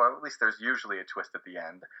end, or at least there's usually a twist at the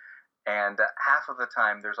end. And half of the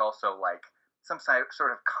time, there's also like some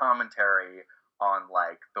sort of commentary on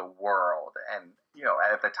like the world. And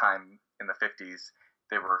at the time in the 50s,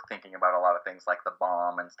 they were thinking about a lot of things like the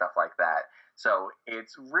bomb and stuff like that. So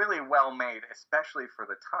it's really well made, especially for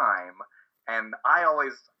the time. And I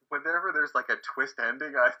always, whenever there's like a twist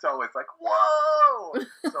ending, it's always like, whoa!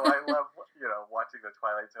 So I love, watching The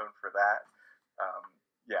Twilight Zone for that.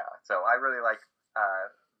 So I really like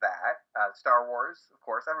that. Star Wars, of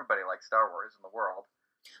course, everybody likes Star Wars in the world.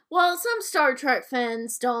 Well, some Star Trek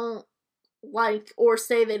fans don't like or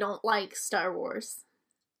say they don't like Star Wars.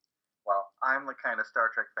 Well, I'm the kind of Star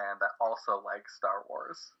Trek fan that also likes Star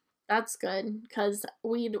Wars. That's good, because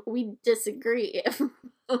we disagree.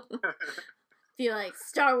 Be like,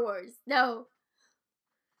 Star Wars, no.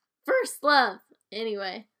 First love.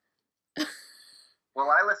 Anyway. Well,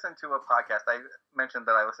 I listen to a podcast. I mentioned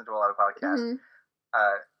that I listen to a lot of podcasts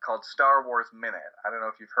called Star Wars Minute. I don't know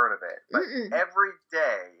if you've heard of it. But every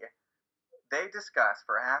day, they discuss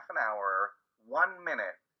for half an hour 1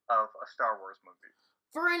 minute of a Star Wars movie.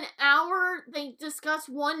 For an hour, they discuss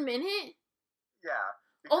 1 minute? Yeah.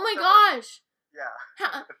 Oh my gosh!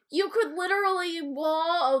 Yeah. You could literally,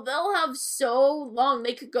 they'll have so long.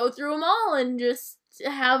 They could go through them all and just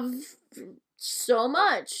have so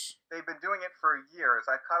much. They've been doing it for years.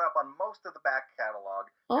 I caught up on most of the back catalog.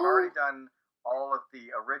 I've already done all of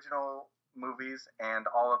the original movies and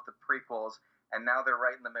all of the prequels, and now they're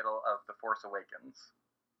right in the middle of The Force Awakens.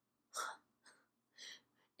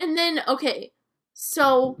 And then, okay,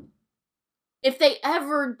 so if they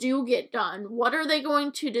ever do get done, what are they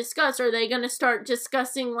going to discuss? Are they going to start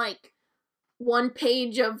discussing, like, one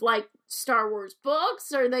page of, like, Star Wars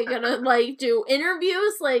books? Are they going to, like, do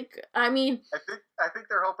interviews? Like, I mean... I think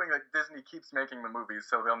they're hoping that Disney keeps making the movies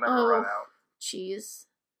so they'll never run out. Jeez.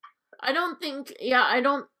 I don't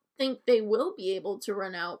think they will be able to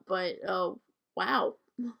run out, but, wow.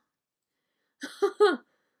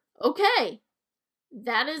 Okay.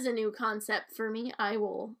 That is a new concept for me. I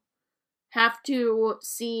will have to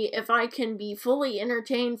see if I can be fully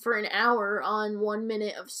entertained for an hour on 1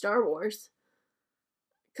 minute of Star Wars.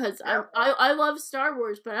 Because I love Star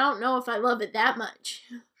Wars, but I don't know if I love it that much.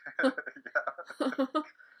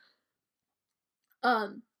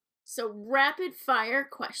 So rapid fire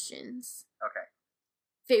questions. Okay.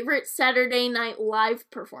 Favorite Saturday Night Live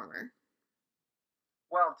performer?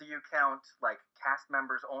 Well, do you count, like, cast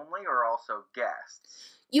members only or also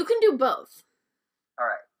guests? You can do both. All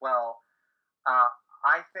right. Well,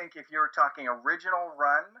 I think if you're talking original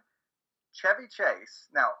run, Chevy Chase.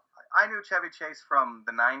 Now, I knew Chevy Chase from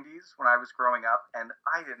the 90s when I was growing up, and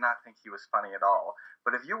I did not think he was funny at all.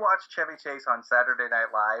 But if you watch Chevy Chase on Saturday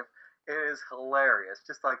Night Live, it is hilarious.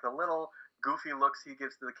 Just like the little goofy looks he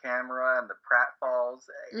gives to the camera and the pratfalls.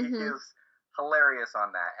 He is hilarious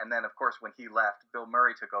on that. And then, of course, when he left, Bill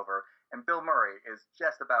Murray took over, and Bill Murray is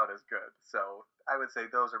just about as good. So I would say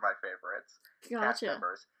those are my favorites. Cast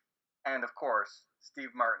members. And, of course, Steve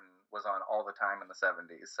Martin was on all the time in the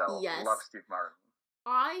 70s. So love Steve Martin.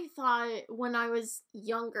 I thought when I was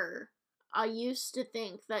younger, I used to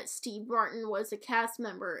think that Steve Martin was a cast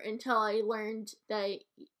member until I learned that,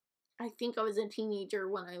 I think I was a teenager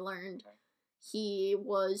when I learned he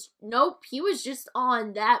was just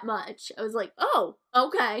on that much. I was like, oh,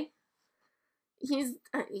 okay. He's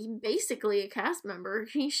basically a cast member.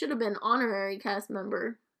 He should have been honorary cast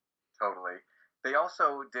member. Totally. They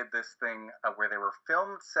also did this thing where they were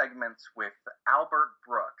filmed segments with Albert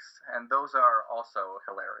Brooks, and those are also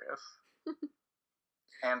hilarious.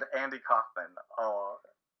 And Andy Kaufman. Oh,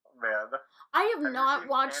 man. I have not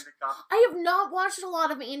watched a lot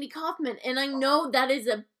of Andy Kaufman, and I know that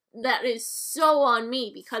is so on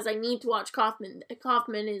me because I need to watch Kaufman.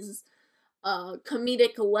 Kaufman is a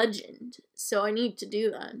comedic legend, so I need to do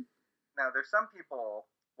that. Now, there's some people,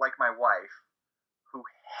 like my wife, who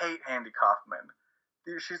hate Andy Kaufman.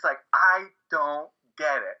 She's like, I don't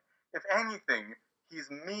get it. If anything, he's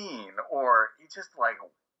mean or he's just like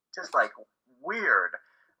weird.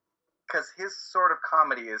 Because his sort of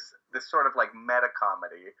comedy is this sort of like meta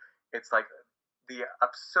comedy. It's like the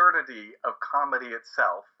absurdity of comedy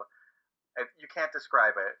itself. You can't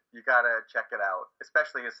describe it. You gotta check it out,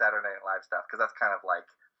 especially his Saturday Night Live stuff, because that's kind of like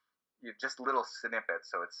just little snippets,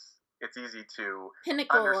 so it's easy to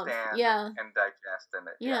understand and digest. And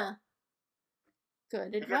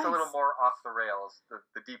Good advice. He gets a little more off the rails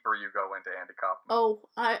the deeper you go into Andy Kaufman. Oh,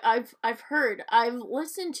 I've heard. I've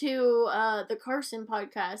listened to the Carson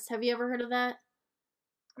podcast. Have you ever heard of that?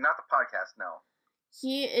 Not the podcast, no.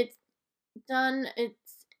 It's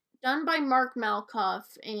done by Mark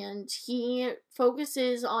Malkoff, and he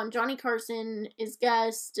focuses on Johnny Carson, his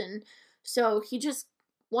guest, and so he just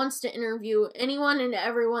wants to interview anyone and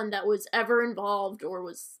everyone that was ever involved or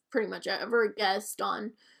was pretty much ever a guest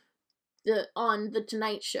on the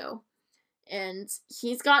Tonight Show. And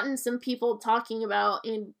he's gotten some people talking about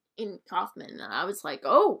in Kaufman, and I was like,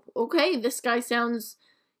 oh, okay, this guy sounds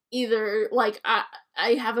either like I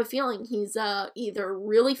have a feeling he's either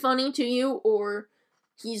really funny to you or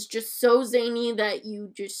he's just so zany that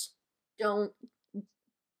you just don't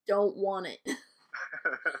want it.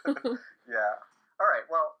 Yeah. All right.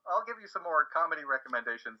 Well, I'll give you some more comedy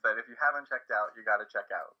recommendations that if you haven't checked out, you got to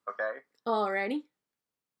check out. Okay. Alrighty.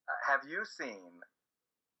 Have you seen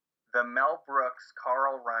the Mel Brooks,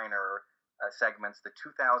 Carl Reiner segments, The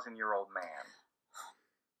 2,000-Year-Old Man?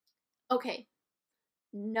 Okay.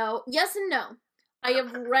 No. Yes and no. I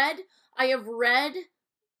have read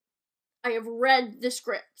the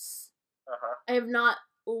scripts. Uh-huh. I have not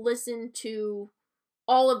listened to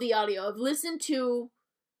all of the audio. I've listened to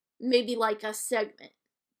maybe like a segment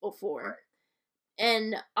before. Right.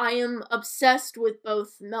 And I am obsessed with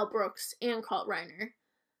both Mel Brooks and Carl Reiner.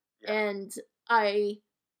 Yeah. And I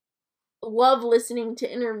love listening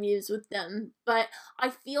to interviews with them, but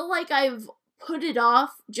I feel like I've put it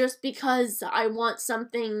off just because I want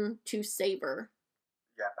something to savor.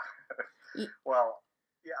 Yeah. Well,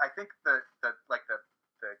 yeah, I think the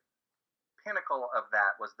pinnacle of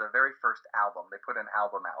that was the very first album. They put an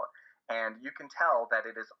album out, and you can tell that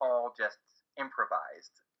it is all just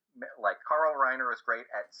improvised. Like, Carl Reiner is great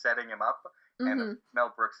at setting him up, and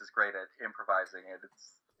Mel Brooks is great at improvising it.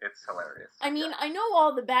 It's hilarious. I mean, I know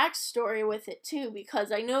all the backstory with it, too,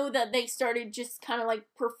 because I know that they started just kind of, like,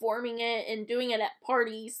 performing it and doing it at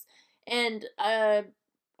parties, and I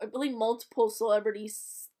believe multiple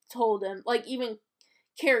celebrities told him, like, even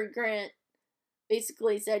Cary Grant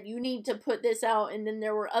basically said, you need to put this out, and then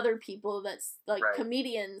there were other people that's, like, right.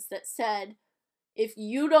 comedians that said, if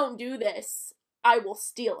you don't do this, I will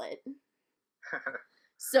steal it.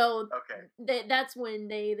 So, okay. That's when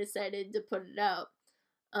they decided to put it out.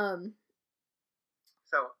 So,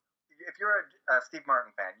 if you're a Steve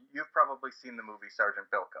Martin fan, you've probably seen the movie Sergeant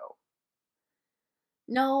Bilko.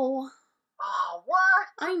 No. Oh, what?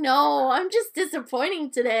 I know. I'm just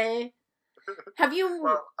disappointing today. Have you?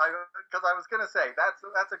 Well, because I was gonna say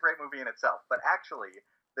that's a great movie in itself, but actually,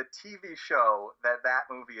 the TV show that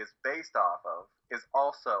movie is based off of is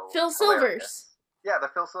also Phil hilarious. Silvers. Yeah, the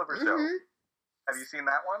Phil Silvers show. Have you seen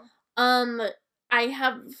that one? I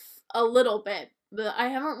have a little bit, but I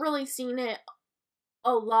haven't really seen it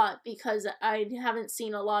a lot because I haven't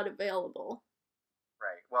seen a lot available.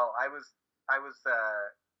 Right. Well, I was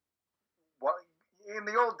well, in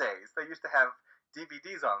the old days, they used to have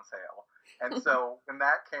DVDs on sale. And so when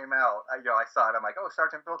that came out, I saw it. I'm like, oh,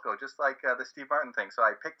 Sergeant Bilko, just like the Steve Martin thing. So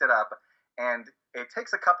I picked it up, and it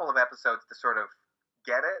takes a couple of episodes to sort of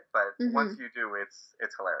get it, but once you do, it's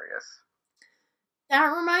hilarious. That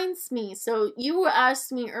reminds me. So you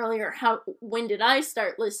asked me earlier when did I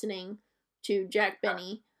start listening to Jack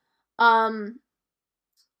Benny? I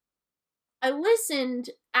listened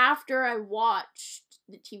after I watched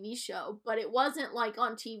the TV show, but it wasn't like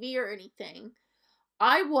on TV or anything.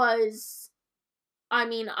 I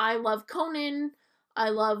love Conan. I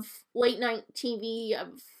love late night TV.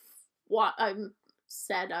 I've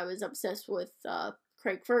said I was obsessed with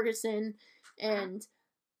Craig Ferguson, and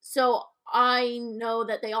so I know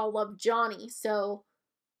that they all love Johnny. So,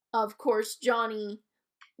 of course, Johnny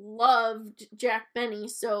loved Jack Benny.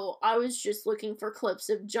 So I was just looking for clips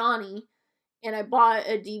of Johnny, and I bought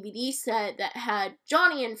a DVD set that had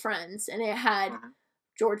Johnny and Friends, and it had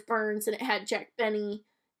George Burns, and it had Jack Benny.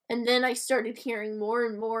 And then I started hearing more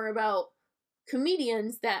and more about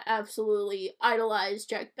comedians that absolutely idolized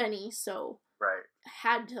Jack Benny, so right. I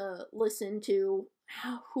had to listen to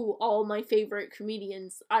who all my favorite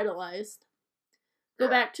comedians idolized. Go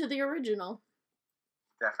back to the original.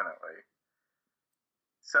 Definitely.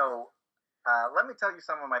 So, let me tell you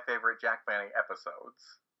some of my favorite Jack Benny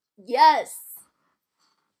episodes. Yes!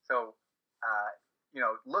 So,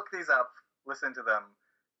 look these up, listen to them,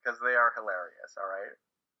 because they are hilarious, alright?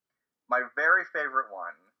 My very favorite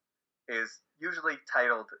one is usually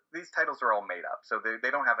titled, these titles are all made up, so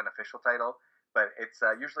they don't have an official title, but it's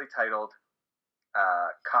usually titled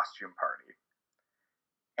Costume Party.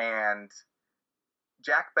 And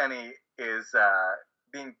Jack Benny is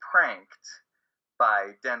being pranked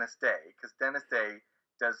by Dennis Day, because Dennis Day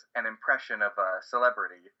does an impression of a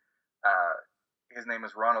celebrity. His name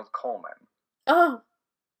is Ronald Coleman. Oh.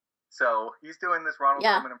 So he's doing this Ronald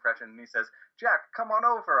Coleman impression, and he says, Jack, come on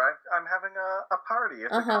over. I'm having a party.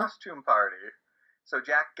 It's a costume party. So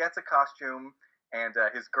Jack gets a costume, and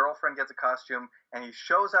his girlfriend gets a costume, and he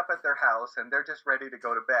shows up at their house, and they're just ready to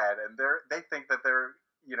go to bed, and they think that they're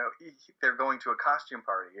going to a costume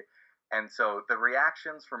party, and so the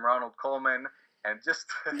reactions from Ronald Colman and just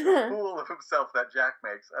the fool of himself that Jack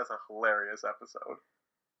makes as a hilarious episode.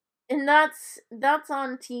 And that's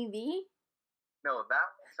on TV? No,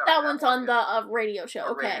 that one's on the radio show.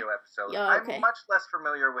 A okay. radio episode. Yeah, okay. I'm much less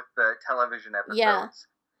familiar with the television episodes.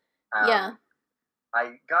 Yeah.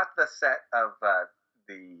 I got the set of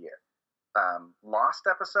the Lost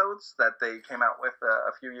episodes that they came out with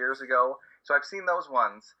a few years ago. So I've seen those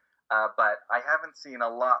ones, but I haven't seen a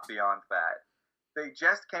lot beyond that. They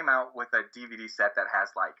just came out with a DVD set that has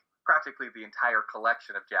like practically the entire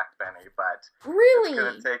collection of Jack Benny, but really, it's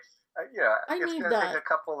going to take it's going to take a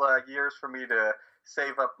couple of years for me to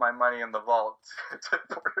save up my money in the vault to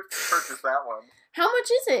purchase that one. How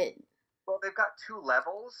much is it? Well, they've got 2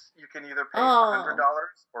 levels. You can either pay $100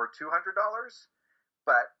 or $200.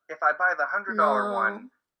 But if I buy the $100 one,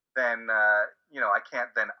 then I can't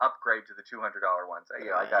then upgrade to the $200 ones.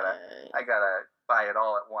 I gotta buy it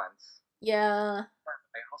all at once. Yeah.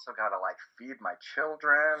 I also gotta like feed my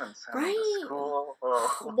children and send them to school.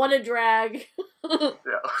 Oh. What a drag.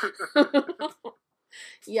 Yeah.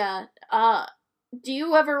 Yeah. Do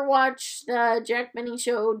you ever watch the Jack Benny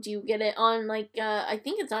show? Do you get it on I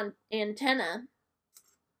think it's on Antenna?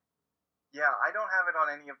 Yeah, I don't have it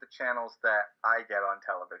on any of the channels that I get on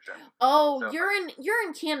television. Oh, so you're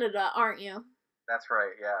in Canada, aren't you? That's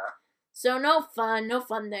right, yeah. So no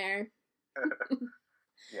fun there.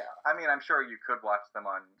 Yeah, I mean, I'm sure you could watch them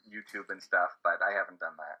on YouTube and stuff, but I haven't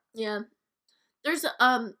done that. Yeah. There's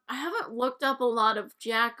I haven't looked up a lot of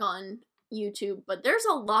Jack on YouTube, but there's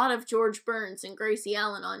a lot of George Burns and Gracie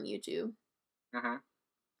Allen on YouTube. Mm-hmm.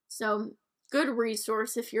 So, good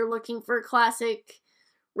resource if you're looking for classic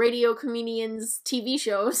radio comedians TV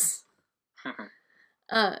shows.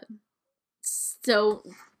 So,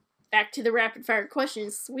 back to the rapid fire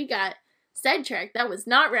questions. We got sidetracked. That was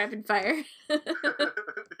not rapid fire. That's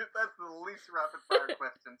the least rapid fire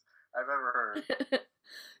questions I've ever heard.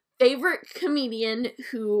 Favorite comedian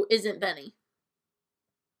who isn't Benny?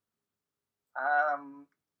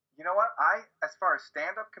 You know what? As far as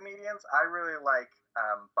stand-up comedians, I really like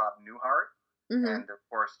Bob Newhart and, of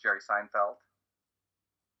course, Jerry Seinfeld.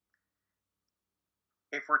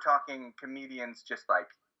 If we're talking comedians just like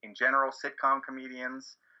in general, sitcom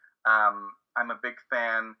comedians, I'm a big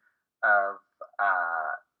fan of,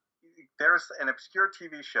 there's an obscure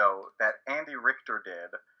TV show that Andy Richter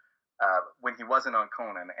did when he wasn't on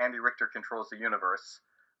Conan. Andy Richter Controls the Universe.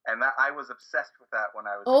 And I was obsessed with that when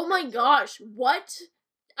I was Oh my gosh, what?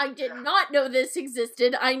 I did not know this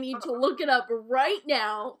existed. I need to look it up right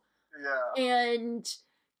now. Yeah. And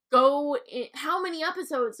go... How many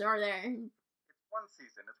episodes are there? It's one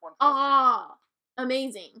season. It's one full season.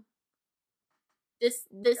 Amazing.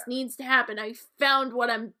 This needs to happen. I found what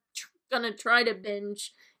I'm gonna try to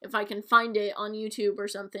binge, if I can find it on YouTube or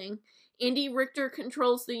something. Andy Richter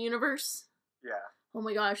Controls the Universe? Yeah. Oh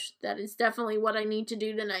my gosh, that is definitely what I need to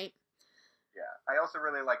do tonight. Yeah, I also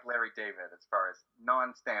really like Larry David as far as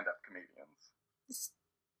non-stand-up comedians.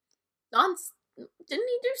 Didn't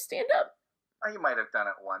he do stand-up? He might have done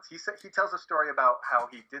it once. He tells a story about how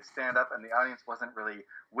he did stand-up and the audience wasn't really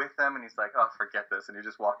with them, and he's like, oh, forget this, and he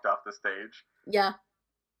just walked off the stage. Yeah.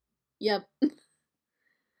 Yep.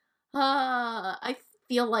 I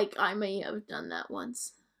feel like I may have done that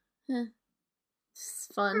once. It's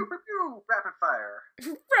fun. Rapid fire.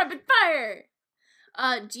 Rapid fire!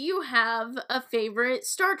 Do you have a favorite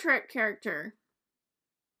Star Trek character?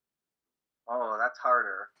 Oh, that's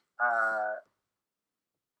harder.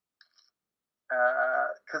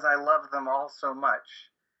 Because I love them all so much.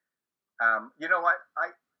 You know what?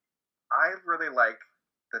 I really like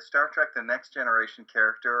the Star Trek The Next Generation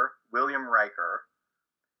character, William Riker,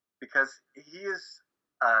 because he's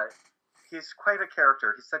quite a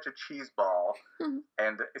character. He's such a cheeseball,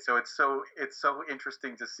 and so it's so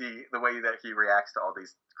interesting to see the way that he reacts to all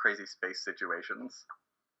these crazy space situations.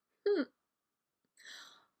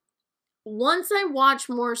 Once I watch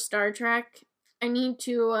more Star Trek, I need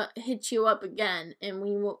to hit you up again, and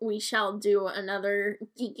we shall do another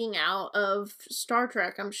geeking out of Star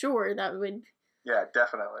Trek. I'm sure that would. Yeah,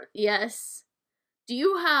 definitely. Yes. Do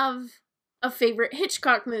you have a favorite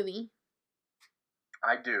Hitchcock movie?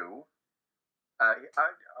 I do.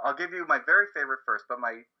 I'll give you my very favorite first, but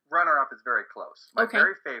my runner-up is very close. My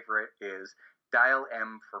very favorite is Dial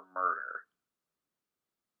M for Murder.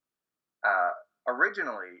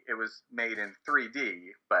 Originally, it was made in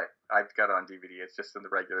 3D, but I've got it on DVD. It's just in the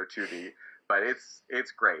regular 2D. but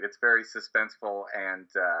it's great. It's very suspenseful, and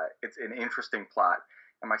it's an interesting plot.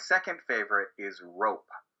 And my second favorite is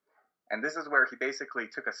Rope. And this is where he basically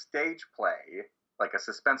took a stage play, like a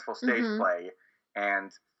suspenseful stage play,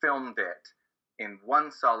 and filmed it in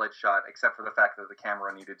one solid shot, except for the fact that the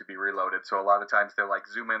camera needed to be reloaded. So a lot of times they'll like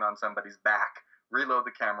zoom in on somebody's back, reload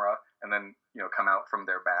the camera, and then, you know, come out from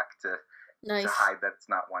their back to hide that it's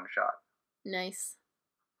not one shot. Nice.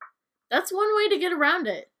 That's one way to get around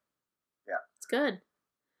it. Yeah. It's good.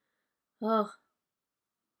 Oh.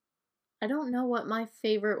 I don't know what my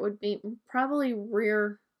favorite would be. Probably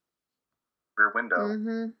Rear Window.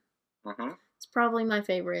 Mm-hmm. Mm-hmm. It's probably my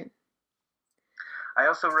favorite. I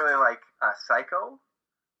also really like Psycho.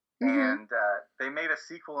 And they made a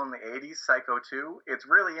sequel in the 80s, Psycho 2. It's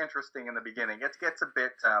really interesting in the beginning. It gets a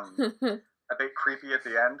bit creepy at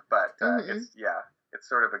the end, but it's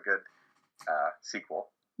sort of a good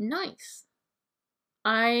sequel. Nice.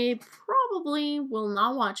 I probably will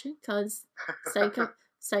not watch it because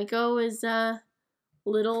Psycho is a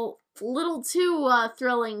little too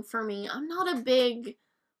thrilling for me. I'm not a big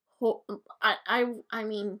I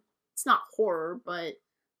mean, it's not horror, but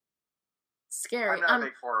scary. I'm not a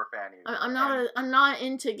big horror fan either. I'm not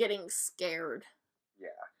into getting scared.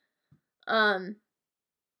 Yeah.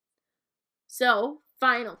 So,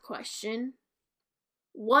 final question.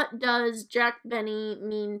 What does Jack Benny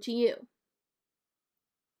mean to you?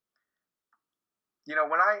 You know,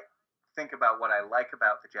 when I think about what I like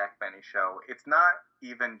about the Jack Benny show, it's not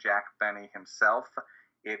even Jack Benny himself.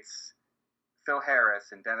 It's Phil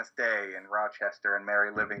Harris and Dennis Day and Rochester and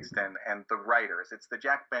Mary Livingston and the writers. It's the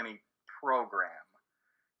Jack Benny program.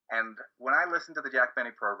 And when I listen to the Jack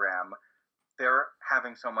Benny program, they're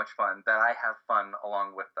having so much fun that I have fun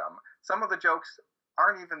along with them. Some of the jokes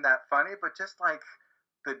aren't even that funny, but just like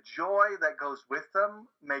the joy that goes with them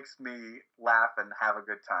makes me laugh and have a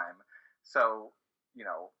good time. So, you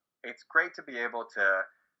know, it's great to be able to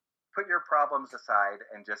put your problems aside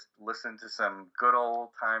and just listen to some good old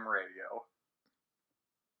time radio.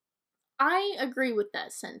 I agree with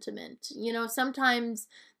that sentiment. You know, sometimes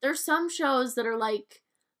there's some shows that are like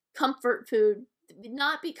comfort food,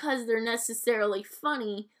 not because they're necessarily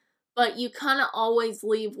funny, but you kind of always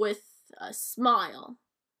leave with a smile.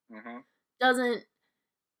 Doesn't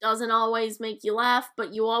always make you laugh,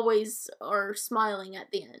 but you always are smiling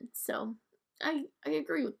at the end. So I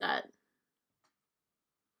agree with that.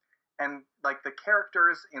 And like the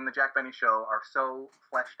characters in the Jack Benny show are so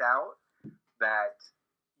fleshed out that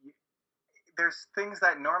there's things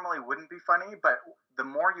that normally wouldn't be funny, but the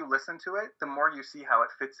more you listen to it, the more you see how it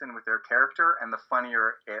fits in with their character, and the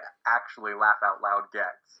funnier it actually laugh out loud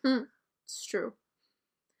gets. It's true.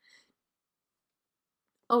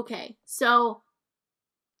 Okay, so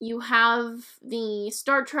you have the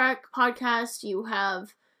Star Trek podcast, you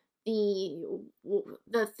have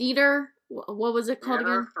the theater, what was it called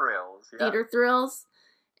again? Thrills, yeah. Theater Thrills,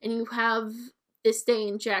 and you have This Day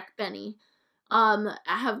in Jack Benny.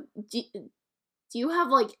 Do you have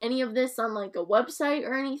like any of this on like a website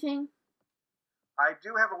or anything? I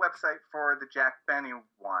do have a website for the Jack Benny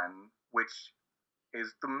one, which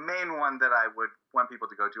is the main one that I would want people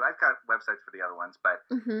to go to. I've got websites for the other ones, but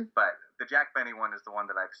the Jack Benny one is the one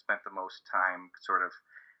that I've spent the most time sort of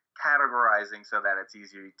categorizing so that it's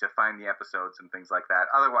easy to find the episodes and things like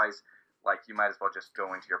that. Otherwise, like, you might as well just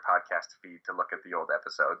go into your podcast feed to look at the old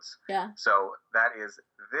episodes. Yeah. So that is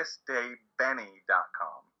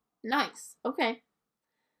thisdaybenny.com. Nice. Okay.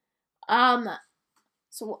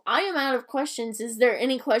 So I am out of questions. Is there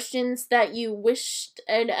any questions that you wished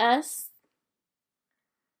I'd asked?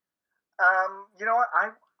 You know what?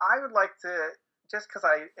 I would like to, just because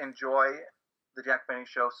I enjoy the Jack Benny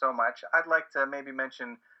show so much, I'd like to maybe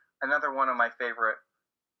mention another one of my favorite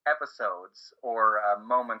episodes or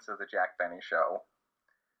moments of the Jack Benny show.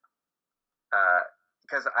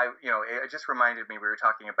 Because it just reminded me, we were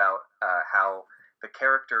talking about how the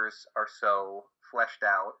characters are so fleshed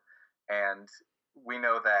out, and we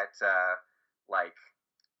know that like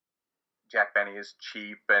Jack Benny is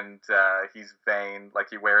cheap and he's vain. Like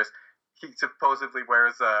he supposedly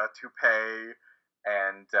wears a toupee,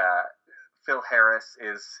 and Phil Harris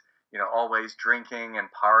is, you know, always drinking and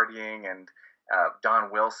partying, and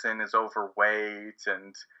Don Wilson is overweight,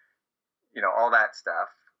 and, you know, all that stuff.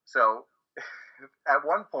 So at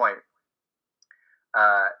one point,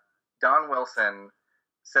 Don Wilson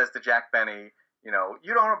says to Jack Benny, you know,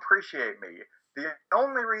 you don't appreciate me. The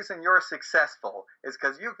only reason you're successful is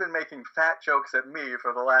because you've been making fat jokes at me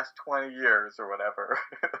for the last 20 years or whatever.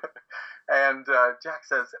 And Jack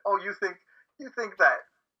says, oh, you think that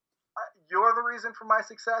you're the reason for my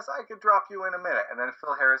success, I could drop you in a minute. And then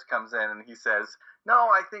Phil Harris comes in and he says, no,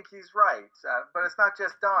 I think he's right. But it's not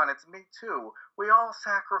just Don, it's me too. We all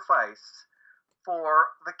sacrifice for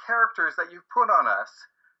the characters that you put on us.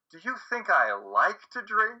 Do you think I like to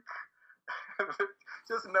drink?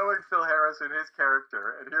 Just knowing Phil Harris and his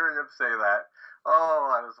character and hearing him say that, oh,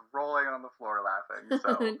 I was rolling on the floor laughing.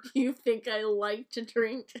 So. Do you think I like to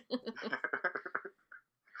drink?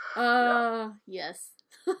 Yes.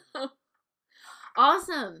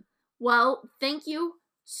 Awesome. Well, thank you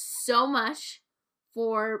so much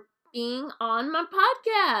for being on my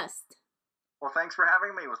podcast. Well, thanks for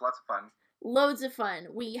having me. It was lots of fun. Loads of fun.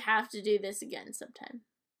 We have to do this again sometime.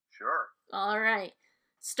 Sure. All right.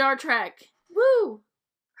 Star Trek. Woo!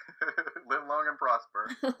 Live long and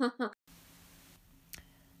prosper.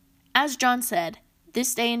 As John said,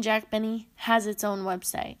 This Day in Jack Benny has its own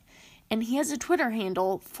website, and he has a Twitter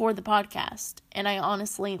handle for the podcast, and I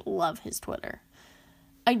honestly love his Twitter.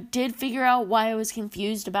 I did figure out why I was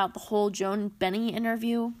confused about the whole Joan Benny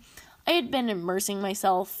interview. I had been immersing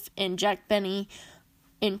myself in Jack Benny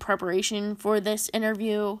in preparation for this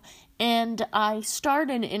interview, and I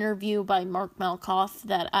started an interview by Mark Malkoff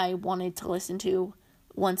that I wanted to listen to.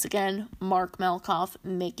 Once again, Mark Malkoff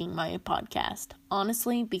making my podcast.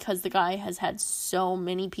 Honestly, because the guy has had so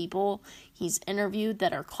many people he's interviewed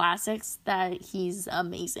that are classics that he's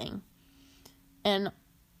amazing. And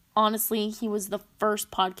honestly, he was the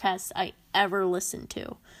first podcast I ever listened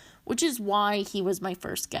to, which is why he was my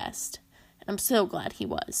first guest. And I'm so glad he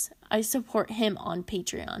was. I support him on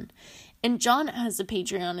Patreon. And John has a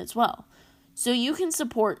Patreon as well. So you can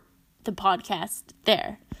support the podcast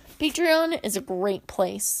there. Patreon is a great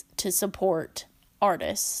place to support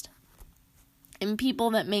artists and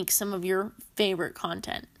people that make some of your favorite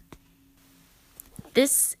content.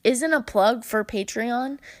 This isn't a plug for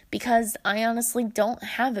Patreon because I honestly don't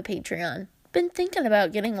have a Patreon. Been thinking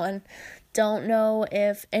about getting one. Don't know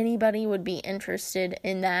if anybody would be interested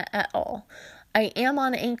in that at all. I am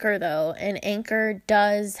on Anchor though, and Anchor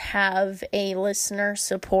does have a listener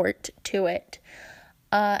support to it.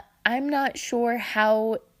 I'm not sure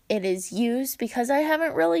how it is used because I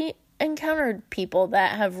haven't really encountered people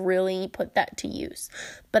that have really put that to use.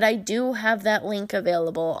 But I do have that link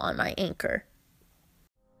available on my Anchor.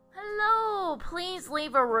 Hello, please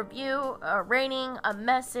leave a review, a rating, a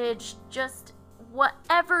message, just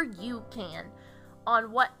whatever you can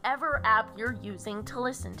on whatever app you're using to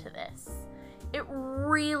listen to this. It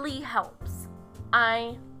really helps.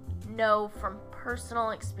 I know from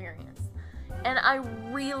personal experience. And I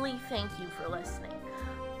really thank you for listening.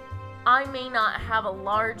 I may not have a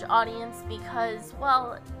large audience because,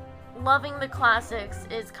 well, loving the classics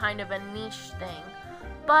is kind of a niche thing.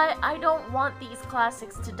 But I don't want these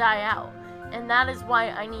classics to die out. And that is why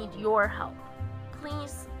I need your help.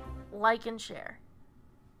 Please like and share.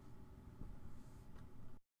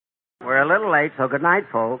 We're a little late, so good night,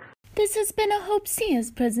 folks. This has been a Hope Sears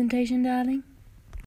presentation, darling.